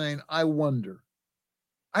out saying, I wonder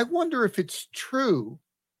if it's true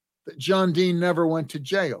that John Dean never went to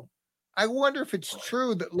jail. I wonder if it's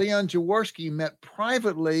true that Leon Jaworski met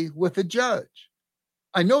privately with a judge.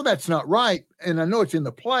 I know that's not right, and I know it's in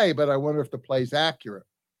the play, but I wonder if the play's accurate.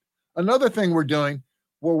 Another thing we're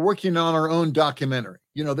working on our own documentary.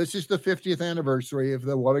 This is the 50th anniversary of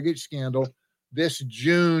the Watergate scandal. This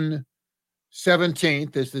June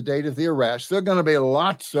 17th is the date of the arrest. There are going to be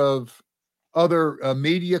lots of other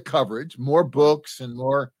media coverage, more books and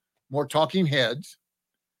more talking heads.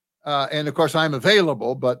 And of course, I'm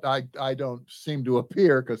available, but I don't seem to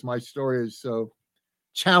appear because my story is so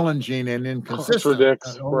challenging and inconsistent.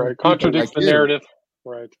 Contradicts the narrative.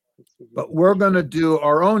 Right. But we're going to do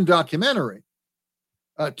our own documentary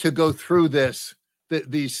to go through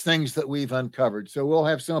these things that we've uncovered. So we'll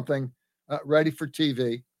have something ready for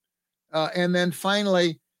TV. And then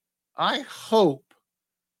finally, I hope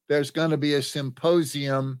there's going to be a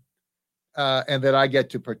symposium and that I get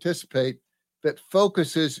to participate that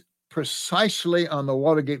focuses precisely on the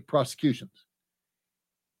Watergate prosecutions.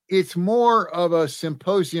 It's more of a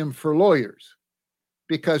symposium for lawyers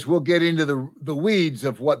because we'll get into the weeds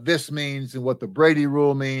of what this means and what the Brady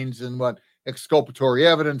Rule means and what exculpatory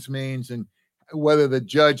evidence means and whether the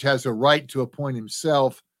judge has a right to appoint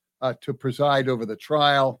himself to preside over the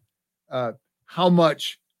trial. How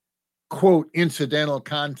much, quote, incidental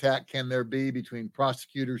contact can there be between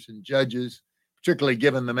prosecutors and judges, particularly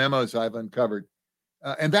given the memos I've uncovered?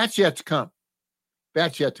 And that's yet to come.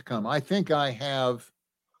 I think I have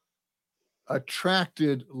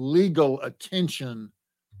attracted legal attention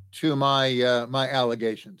to my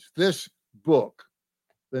allegations. This book,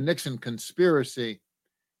 The Nixon Conspiracy,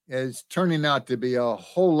 is turning out to be a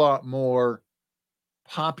whole lot more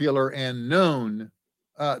popular and known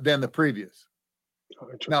than the previous.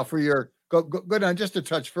 Now, for your go down just a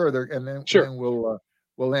touch further, and then Sure.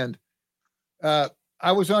 we'll end.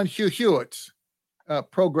 I was on Hugh Hewitt's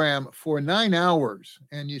program for 9 hours,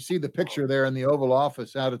 and you see the picture there in the Oval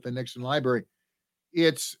Office out at the Nixon Library.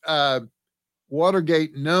 It's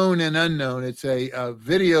Watergate Known and Unknown. It's a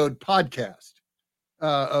videoed podcast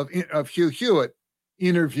of Hugh Hewitt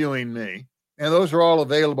interviewing me, and those are all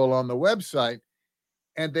available on the website,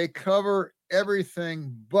 and they cover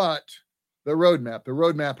everything but the roadmap. The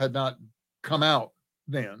roadmap had not come out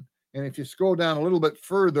then, and if you scroll down a little bit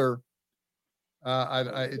further,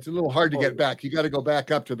 it's a little hard to get back. You got to go back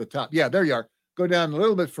up to the top. Yeah, there you are. Go down a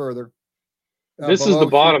little bit further. This is the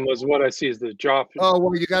bottom, is what I see is the Geoff. Oh,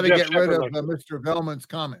 well, you got to get rid of Shepard Mr. Velman's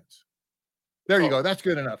comments. There you go. That's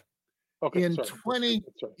good enough. Okay, In sorry.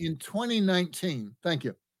 2019, thank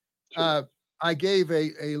you. Sure. I gave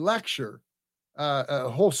a lecture, a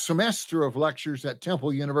whole semester of lectures at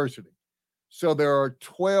Temple University. So there are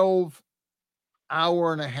 12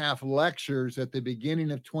 hour-and-a-half lectures at the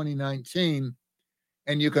beginning of 2019,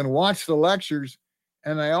 and you can watch the lectures.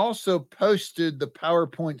 And I also posted the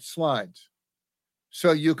PowerPoint slides.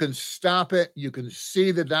 So you can stop it. You can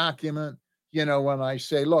see the document. You know, when I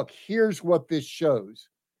say, look, here's what this shows.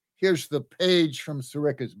 Here's the page from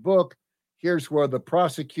Sirica's book. Here's where the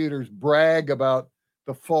prosecutors brag about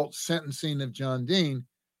the false sentencing of John Dean.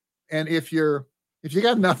 And if you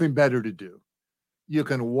got nothing better to do, you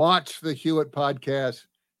can watch the Hewitt podcast.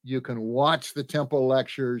 You can watch the Temple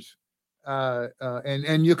lectures,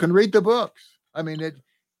 and you can read the books. I mean,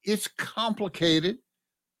 it's complicated.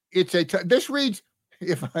 This reads,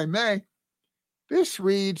 if I may, this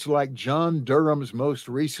reads like John Durham's most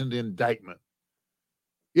recent indictment.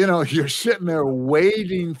 You know, you're sitting there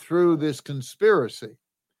wading through this conspiracy,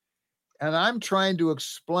 and I'm trying to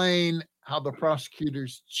explain how the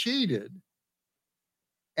prosecutors cheated.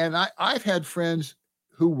 And I've had friends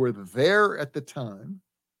who were there at the time,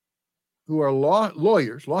 who are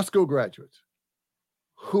lawyers, law school graduates,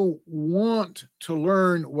 who want to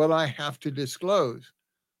learn what I have to disclose,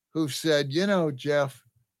 who've said, you know, Geoff,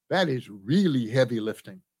 that is really heavy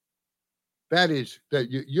lifting. That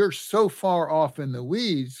you're so far off in the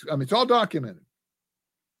weeds. I mean, it's all documented,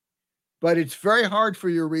 but it's very hard for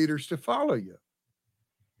your readers to follow you.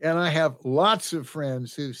 And I have lots of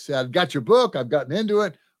friends who said, I've got your book, I've gotten into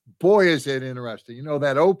it. Boy, is it interesting. You know,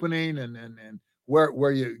 that opening and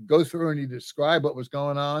where you go through and you describe what was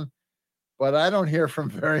going on. But I don't hear from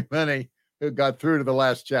very many who got through to the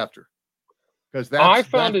last chapter. I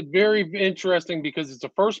found it very interesting because it's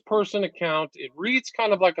a first-person account. It reads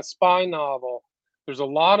kind of like a spy novel. There's a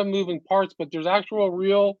lot of moving parts, but there's actual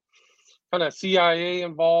real kind of CIA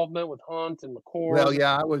involvement with Hunt and McCord. Well,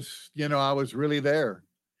 yeah, I was really there.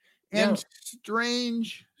 And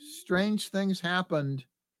strange things happened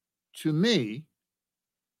to me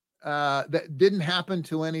that didn't happen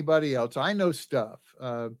to anybody else. I know stuff.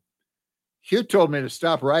 Hugh told me to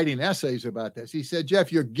stop writing essays about this. He said,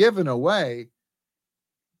 Geoff, you're giving away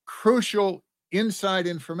crucial inside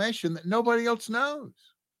information that nobody else knows.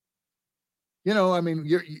 You know, I mean,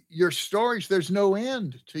 your stories, there's no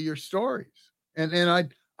end to your stories.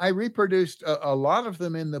 And I reproduced a lot of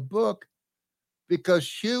them in the book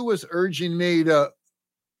because Hugh was urging me to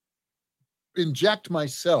inject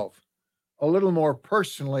myself a little more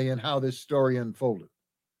personally in how this story unfolded.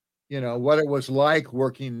 You know, what it was like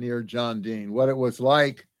working near John Dean, what it was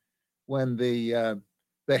like when the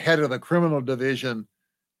head of the criminal division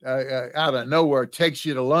out of nowhere takes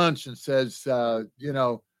you to lunch and says,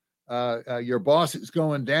 your boss is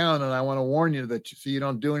going down, and I want to warn you so you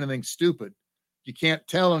don't do anything stupid. You can't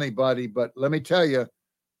tell anybody, but let me tell you,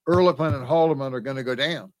 Ehrlichman and Haldeman are going to go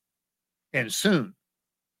down, and soon.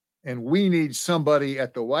 And we need somebody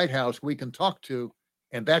at the White House we can talk to,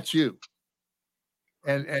 and that's you.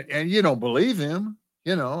 And you don't believe him,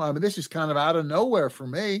 you know. I mean, this is kind of out of nowhere for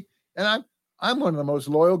me, and I'm one of the most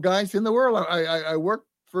loyal guys in the world. I worked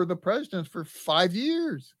for the president for 5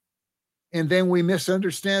 years, and then we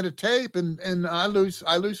misunderstand a tape, and I lose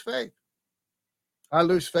faith. I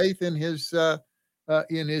lose faith in his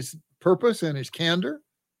purpose and his candor,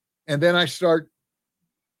 and then I start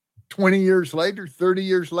 20 years later, 30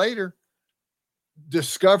 years later,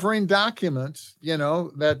 discovering documents, you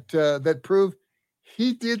know, that prove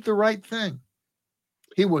he did the right thing.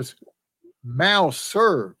 He was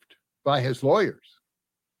mal-served by his lawyers.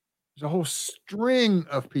 There's a whole string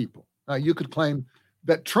of people. You could claim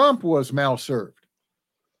that Trump was mal-served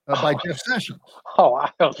by Jeff Sessions. Oh, I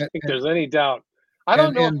don't think there's any doubt. I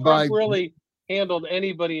don't know if Trump really handled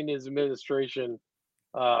anybody in his administration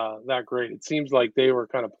that great. It seems like they were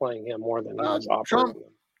kind of playing him more than he was operating him.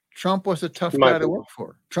 Trump was a tough guy to work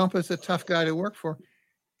for. Trump is a tough guy to work for.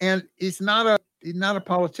 And he's not a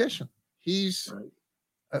politician. He's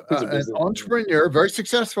He's a an businessman. entrepreneur, very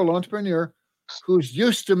successful entrepreneur, who's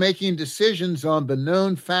used to making decisions on the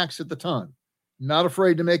known facts at the time, not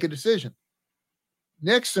afraid to make a decision.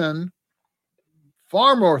 Nixon,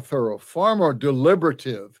 far more thorough, far more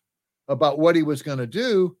deliberative about what he was going to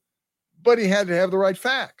do, but he had to have the right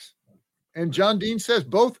facts. And John Dean says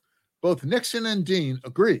both Nixon and Dean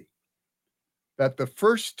agree that the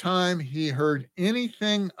first time he heard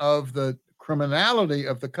anything of the criminality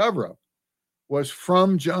of the cover-up was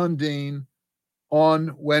from John Dean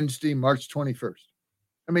on Wednesday, March 21st.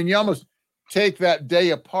 I mean, you almost take that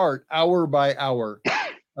day apart, hour by hour,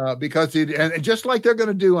 because and just like they're going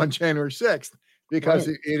to do on January 6th, because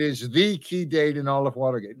it is the key date in all of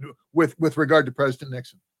Watergate with regard to President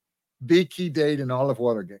Nixon, the key date in all of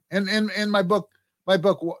Watergate. And my book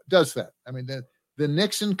does that. I mean, the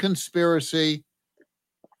Nixon conspiracy,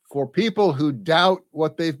 for people who doubt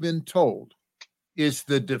what they've been told, is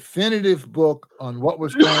the definitive book on what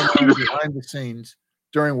was going on behind the scenes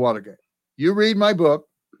during Watergate. You read my book,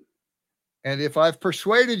 and if I've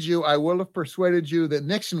persuaded you, I will have persuaded you that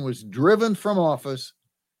Nixon was driven from office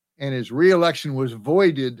and his reelection was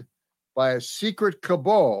voided by a secret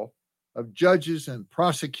cabal of judges and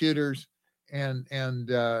prosecutors and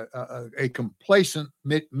a complacent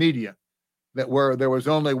media where there was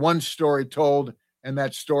only one story told, and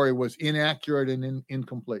that story was inaccurate and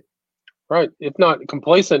incomplete. Right. If not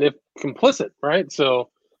complacent, if complicit, right?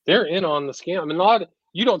 So they're in on the scam. I mean,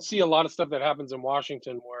 you don't see a lot of stuff that happens in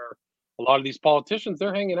Washington where a lot of these politicians,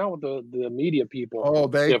 they're hanging out with the media people. Oh,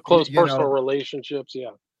 they have close personal relationships.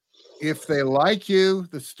 Yeah. If they like you,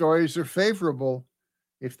 the stories are favorable.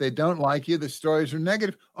 If they don't like you, the stories are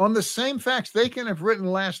negative. On the same facts, they can have written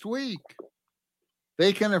last week.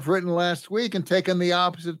 They can have written last week and taken the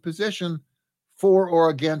opposite position for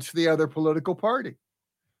or against the other political party.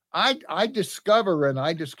 I discover and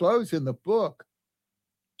I disclose in the book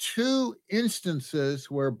 2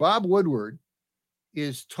 instances where Bob Woodward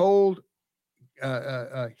is told,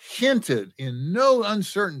 hinted in no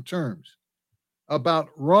uncertain terms about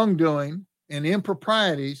wrongdoing and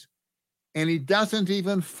improprieties, and he doesn't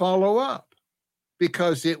even follow up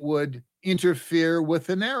because it would interfere with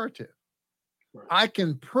the narrative. Right.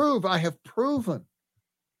 I have proven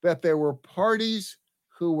that there were parties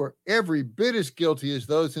who were every bit as guilty as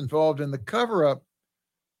those involved in the cover-up,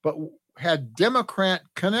 but had Democrat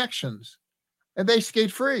connections, and they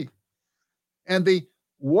skate free. And the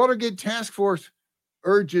Watergate Task Force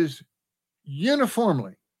urges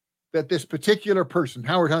uniformly that this particular person,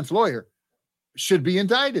 Howard Hunt's lawyer, should be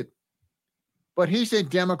indicted. But he's a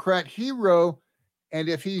Democrat hero, and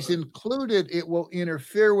if he's included, it will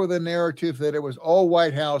interfere with a narrative that it was all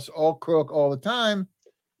White House, all crook, all the time.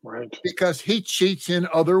 Right. Because he cheats in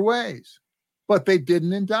other ways. But they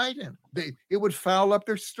didn't indict him. It would foul up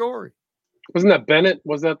their story. Wasn't that Bennett?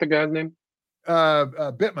 Was that the guy's name?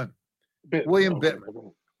 Bittman. William Bittman. Okay.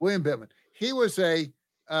 William Bittman. He was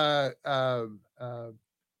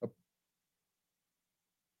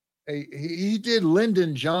he did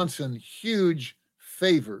Lyndon Johnson huge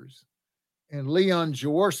favors, and Leon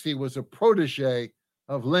Jaworski was a protege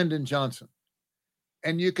of Lyndon Johnson.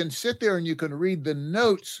 And you can sit there and you can read the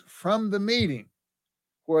notes from the meeting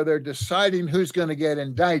where they're deciding who's going to get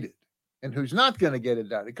indicted and who's not going to get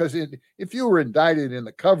indicted. Because if you were indicted in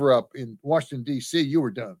the cover-up in Washington, D.C., you were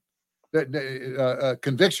done.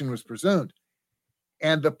 Conviction was presumed.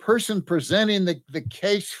 And the person presenting the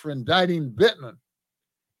case for indicting Bittman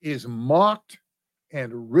is mocked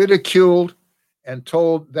and ridiculed and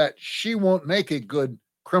told that she won't make a good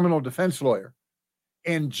criminal defense lawyer.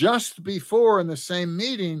 And just before, in the same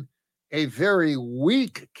meeting, a very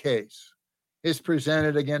weak case is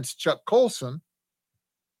presented against Chuck Colson.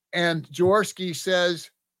 And Jaworski says,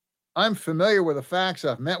 I'm familiar with the facts.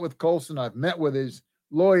 I've met with Colson. I've met with his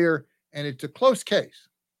lawyer, and it's a close case.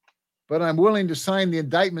 But I'm willing to sign the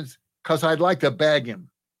indictments because I'd like to bag him.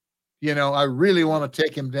 You know, I really want to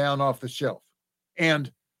take him down off the shelf.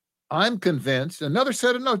 And I'm convinced, another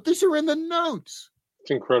set of notes, these are in the notes. It's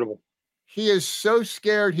incredible. He is so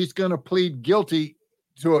scared he's going to plead guilty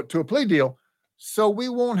to a plea deal, so we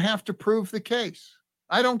won't have to prove the case.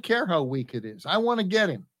 I don't care how weak it is. I want to get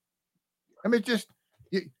him. I mean, just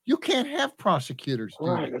you can't have prosecutors do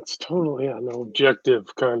right. that. It's totally an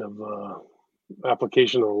objective kind of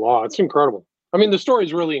application of the law. It's incredible. I mean, the story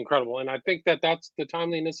is really incredible, and I think that's the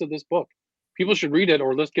timeliness of this book. People should read it,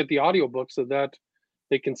 or let's get the audiobook so that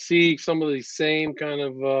they can see some of these same kind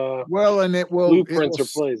of blueprints or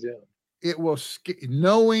plays. Yeah. It will,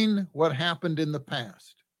 knowing what happened in the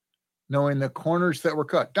past, knowing the corners that were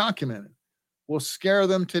cut, documented, will scare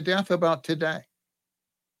them to death about today.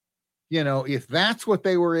 if that's what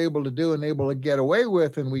they were able to do and able to get away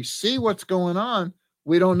with, and we see what's going on,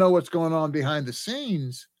 we don't know what's going on behind the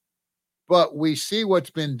scenes, but we see what's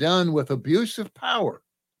been done with abuse of power.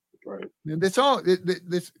 Right. And it's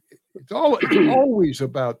always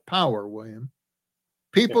about power, William.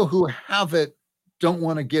 People who have it don't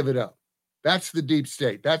want to give it up. That's the deep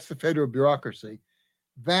state. That's the federal bureaucracy.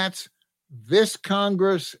 That's this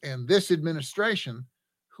Congress and this administration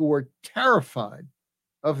who are terrified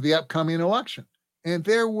of the upcoming election. And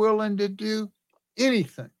they're willing to do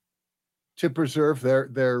anything to preserve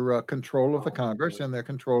their control of the Congress and their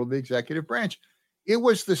control of the executive branch. It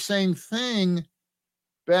was the same thing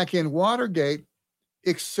back in Watergate,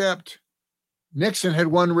 except Nixon had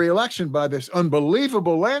won re-election by this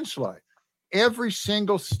unbelievable landslide. Every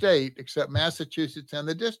single state except Massachusetts and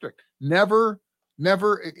the district, never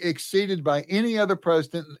exceeded by any other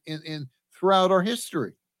president in throughout our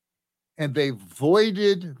history. And they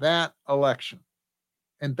voided that election.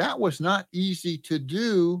 And that was not easy to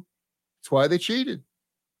do. That's why they cheated.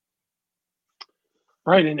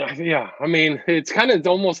 Right. And I mean, it's kind of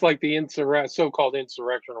almost like the so-called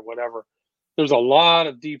insurrection or whatever. There's a lot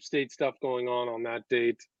of deep state stuff going on that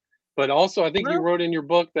date. But also, I think you wrote in your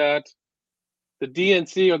book that the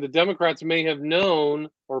DNC or the Democrats may have known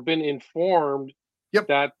or been informed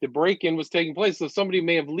that the break-in was taking place. So somebody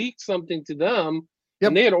may have leaked something to them,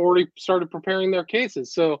 and they had already started preparing their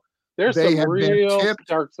cases. So there's some real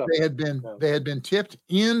dark stuff. They had been tipped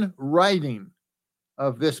in writing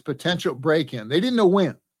of this potential break-in. They didn't know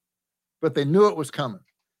when, but they knew it was coming.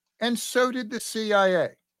 And so did the CIA.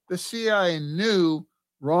 The CIA knew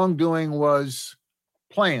wrongdoing was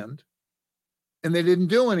planned, and they didn't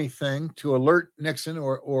do anything to alert Nixon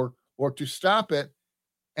or to stop it.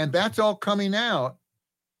 And that's all coming out,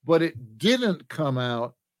 but it didn't come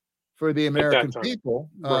out for the American people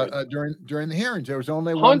during the hearings. There was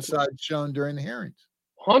only one side shown during the hearings.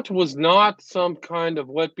 Hunt was not some kind of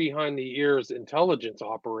wet behind the ears intelligence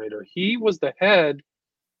operator. He was the head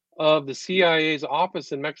of the CIA's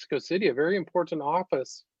office in Mexico City, a very important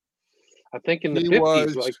office. I think in the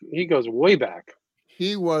 50s, he goes way back.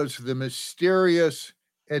 He was the mysterious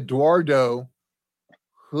Eduardo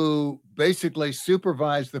who basically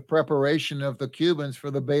supervised the preparation of the Cubans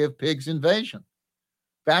for the Bay of Pigs invasion.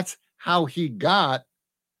 That's how he got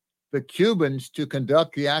the Cubans to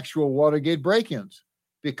conduct the actual Watergate break-ins,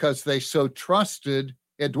 because they so trusted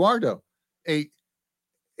Eduardo, a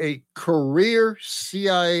career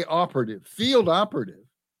CIA operative, field operative.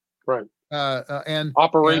 Right. And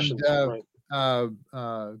operations.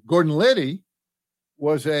 Gordon Liddy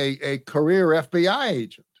was a career FBI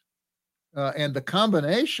agent. And the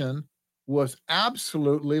combination was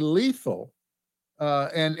absolutely lethal.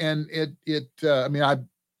 And I mean, I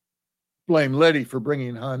blame Liddy for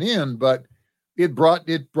bringing Hunt in, but it brought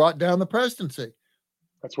down the presidency.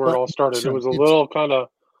 That's where it all started. It was a little kind of,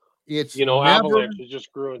 avalanche. It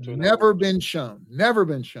just grew into never been shown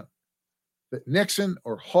that Nixon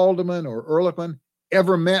or Haldeman or Ehrlichman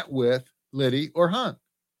ever met with Liddy or Hunt.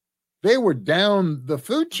 They were down the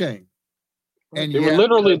food chain. And they were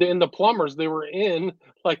literally in the plumbers. They were in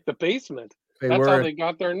like the basement. That's how they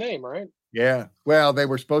got their name, right? Yeah. Well, they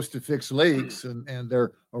were supposed to fix leaks, and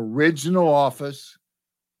their original office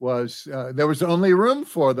was there was only room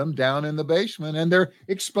for them down in the basement, and their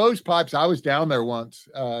exposed pipes. I was down there once.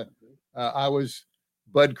 I was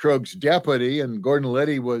Bud Krog's deputy, and Gordon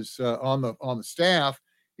Liddy was on the staff.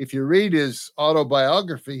 If you read his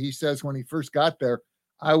autobiography, he says when he first got there,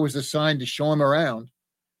 I was assigned to show him around.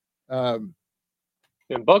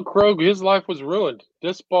 And Bud Krog, his life was ruined.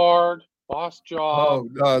 Disbarred, lost job.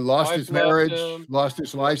 Lost his marriage, lost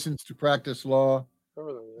his license to practice law.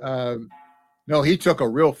 No, he took a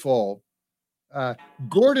real fall.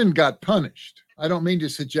 Gordon got punished. I don't mean to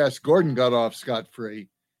suggest Gordon got off scot-free.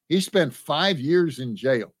 He spent 5 years in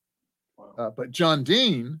jail. But John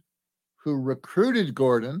Dean, who recruited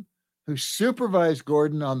Gordon, who supervised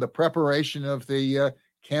Gordon on the preparation of the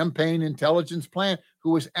campaign intelligence plan,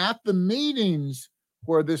 who was at the meetings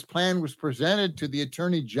where this plan was presented to the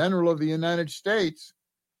Attorney General of the United States,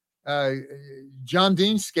 John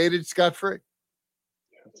Dean skated scot-free.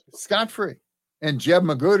 Scot-free. And Jeb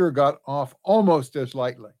Magruder got off almost as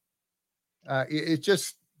lightly. It's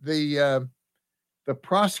just the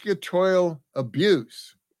prosecutorial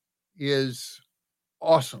abuse is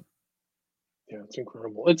awesome. Yeah, it's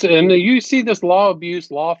incredible. And you see this law abuse,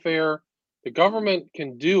 lawfare. The government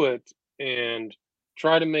can do it and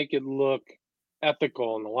try to make it look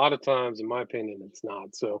ethical, and a lot of times, in my opinion, it's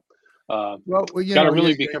not. So, you got to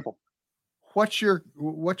really be careful. What you're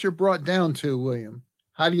brought down to, William?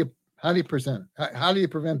 How do you present it? How do you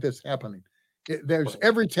prevent this happening? There's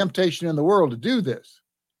every temptation in the world to do this.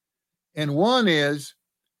 And one is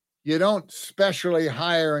you don't specially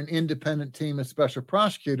hire an independent team of special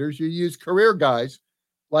prosecutors. You use career guys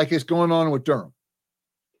like is going on with Durham.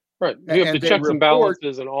 Right. You have the checks and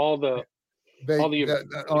balances and all the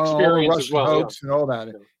experience as well. Hoax and all that.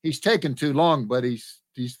 Yeah. He's taken too long, but he's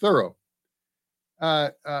thorough.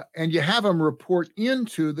 And you have them report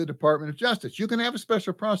into the Department of Justice. You can have a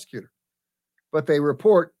special prosecutor, but they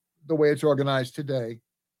report the way it's organized today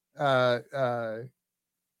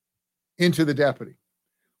into the deputy.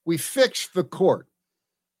 We fixed the court.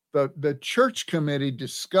 The church committee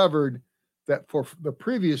discovered that for the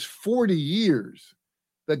previous 40 years,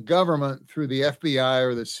 the government, through the FBI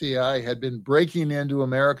or the CIA, had been breaking into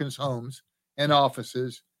Americans' homes and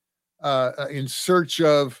offices in search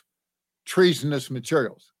of treasonous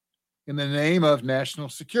materials in the name of national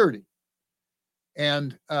security.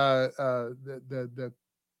 And the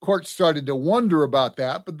court started to wonder about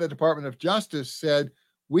that, but the Department of Justice said,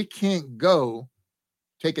 we can't go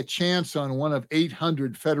take a chance on one of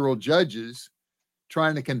 800 federal judges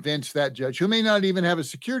trying to convince that judge, who may not even have a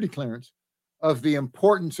security clearance, of the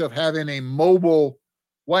importance of having a mobile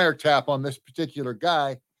wiretap on this particular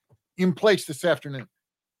guy in place this afternoon.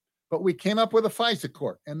 But we came up with a FISA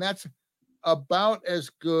court, and that's about as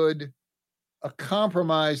good a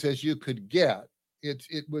compromise as you could get.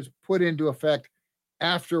 It was put into effect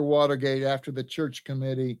after Watergate, after the church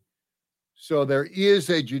committee. So there is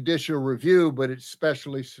a judicial review, but it's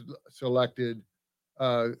specially selected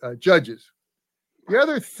judges. The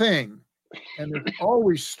other thing, and there's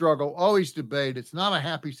always struggle, always debate, it's not a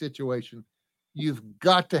happy situation. You've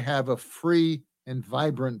got to have a free and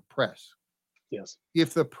vibrant press. Yes.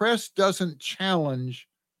 If the press doesn't challenge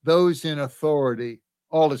those in authority,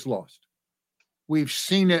 all is lost. We've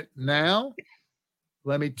seen it now.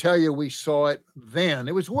 Let me tell you, we saw it then.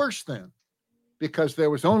 It was worse then because there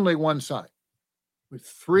was only one side with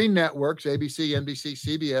 3 networks, ABC, NBC,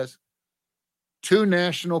 CBS, 2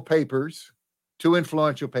 national papers, 2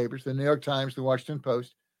 influential papers, the New York Times, the Washington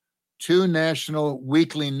Post, 2 national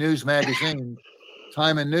weekly news magazines,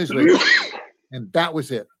 Time and Newsweek, and that was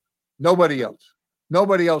it. Nobody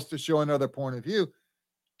else to show another point of view.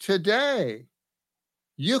 Today,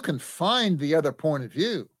 you can find the other point of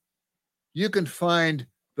view. You can find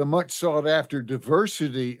the much sought after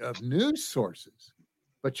diversity of news sources,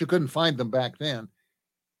 but you couldn't find them back then.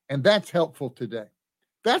 And that's helpful today.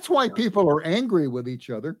 That's why people are angry with each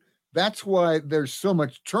other. That's why there's so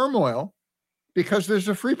much turmoil, because there's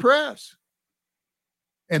a free press.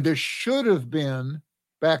 And there should have been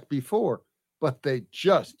back before, but they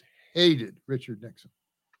just hated Richard Nixon.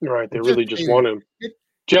 Right. They really just want him.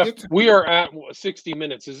 Geoff, we are at 60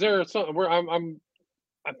 minutes. Is there something where I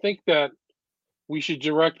think that we should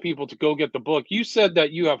direct people to go get the book. You said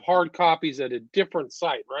that you have hard copies at a different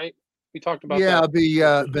site, right? We talked about that.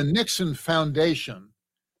 Yeah, the Nixon Foundation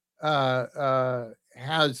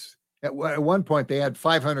has, at one point, they had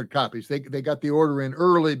 500 copies. They got the order in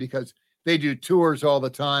early because they do tours all the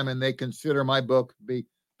time, and they consider my book to be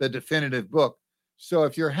the definitive book. So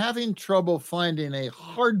if you're having trouble finding a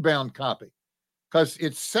hardbound copy, because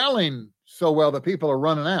it's selling so well that people are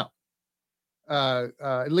running out,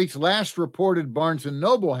 at least last reported, Barnes &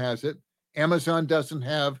 Noble has it. Amazon doesn't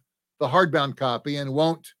have the hardbound copy and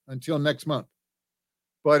won't until next month.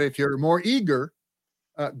 But if you're more eager,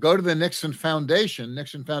 go to the Nixon Foundation,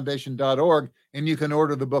 nixonfoundation.org, and you can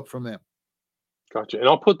order the book from them. Gotcha. And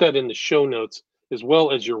I'll put that in the show notes as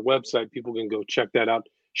well as your website. People can go check that out.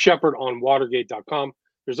 Shepard on Watergate.com.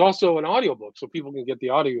 There's also an audiobook, so people can get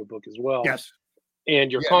the audiobook as well. Yes.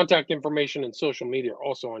 And your contact information and social media are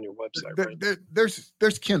also on your website. Right?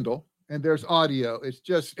 There's Kindle and there's audio. It's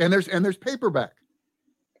just and there's paperback.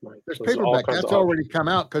 Right. There's paperback. That's already come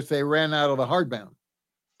out because they ran out of the hardbound.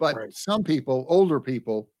 But some people, older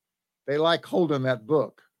people, they like holding that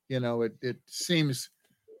book. You know, it seems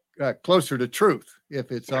closer to truth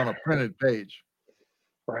if it's on a printed page.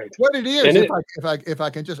 Right. What it is, if I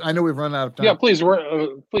can just, I know we've run out of time. Yeah, please.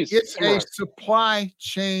 Please. It's a supply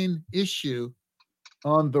chain issue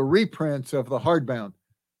on the reprints of the hardbound.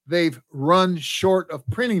 They've run short of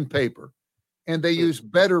printing paper, and they use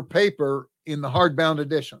better paper in the hardbound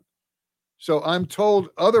edition. So I'm told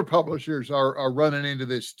other publishers are running into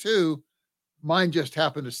this too. Mine just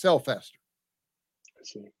happened to sell faster. I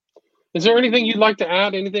see. Is there anything you'd like to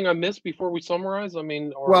add? Anything I missed before we summarize? I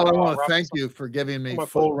mean, I want to thank you for giving me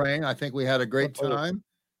full reign. I think we had a great time.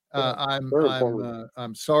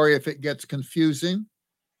 I'm sorry if it gets confusing,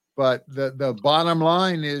 but the bottom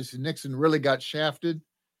line is Nixon really got shafted.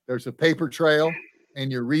 There's a paper trail,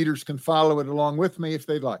 and your readers can follow it along with me if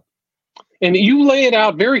they'd like. And you lay it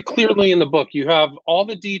out very clearly in the book. You have all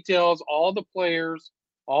the details, all the players,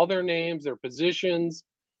 all their names, their positions,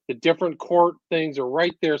 the different court things are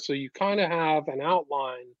right there. So you kind of have an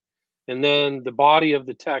outline, and then the body of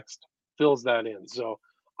the text fills that in. So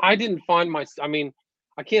I didn't find I mean,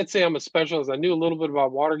 I can't say I'm a specialist. I knew a little bit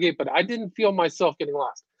about Watergate, but I didn't feel myself getting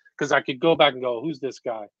lost because I could go back and go, who's this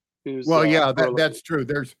guy? Who's Well, yeah, that's true.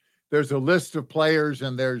 There's a list of players,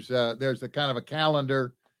 and there's a kind of a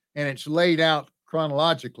calendar, and it's laid out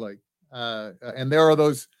chronologically. And there are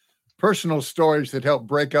those personal stories that help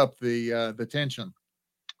break up the tension.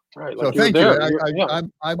 Right. So Like thank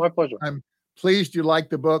you. my pleasure. I'm pleased you like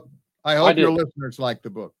the book. I hope your listeners like the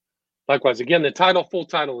book. Likewise. Again, the full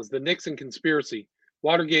title is The Nixon Conspiracy,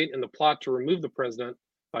 Watergate and the Plot to Remove the President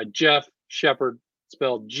by Geoff Shepard,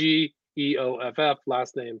 spelled Geoff,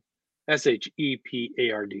 last name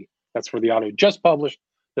Shepard. That's for the audio. Just published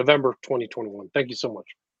November 2021. Thank you so much.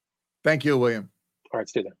 Thank you, William. All right,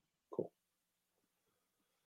 stay there.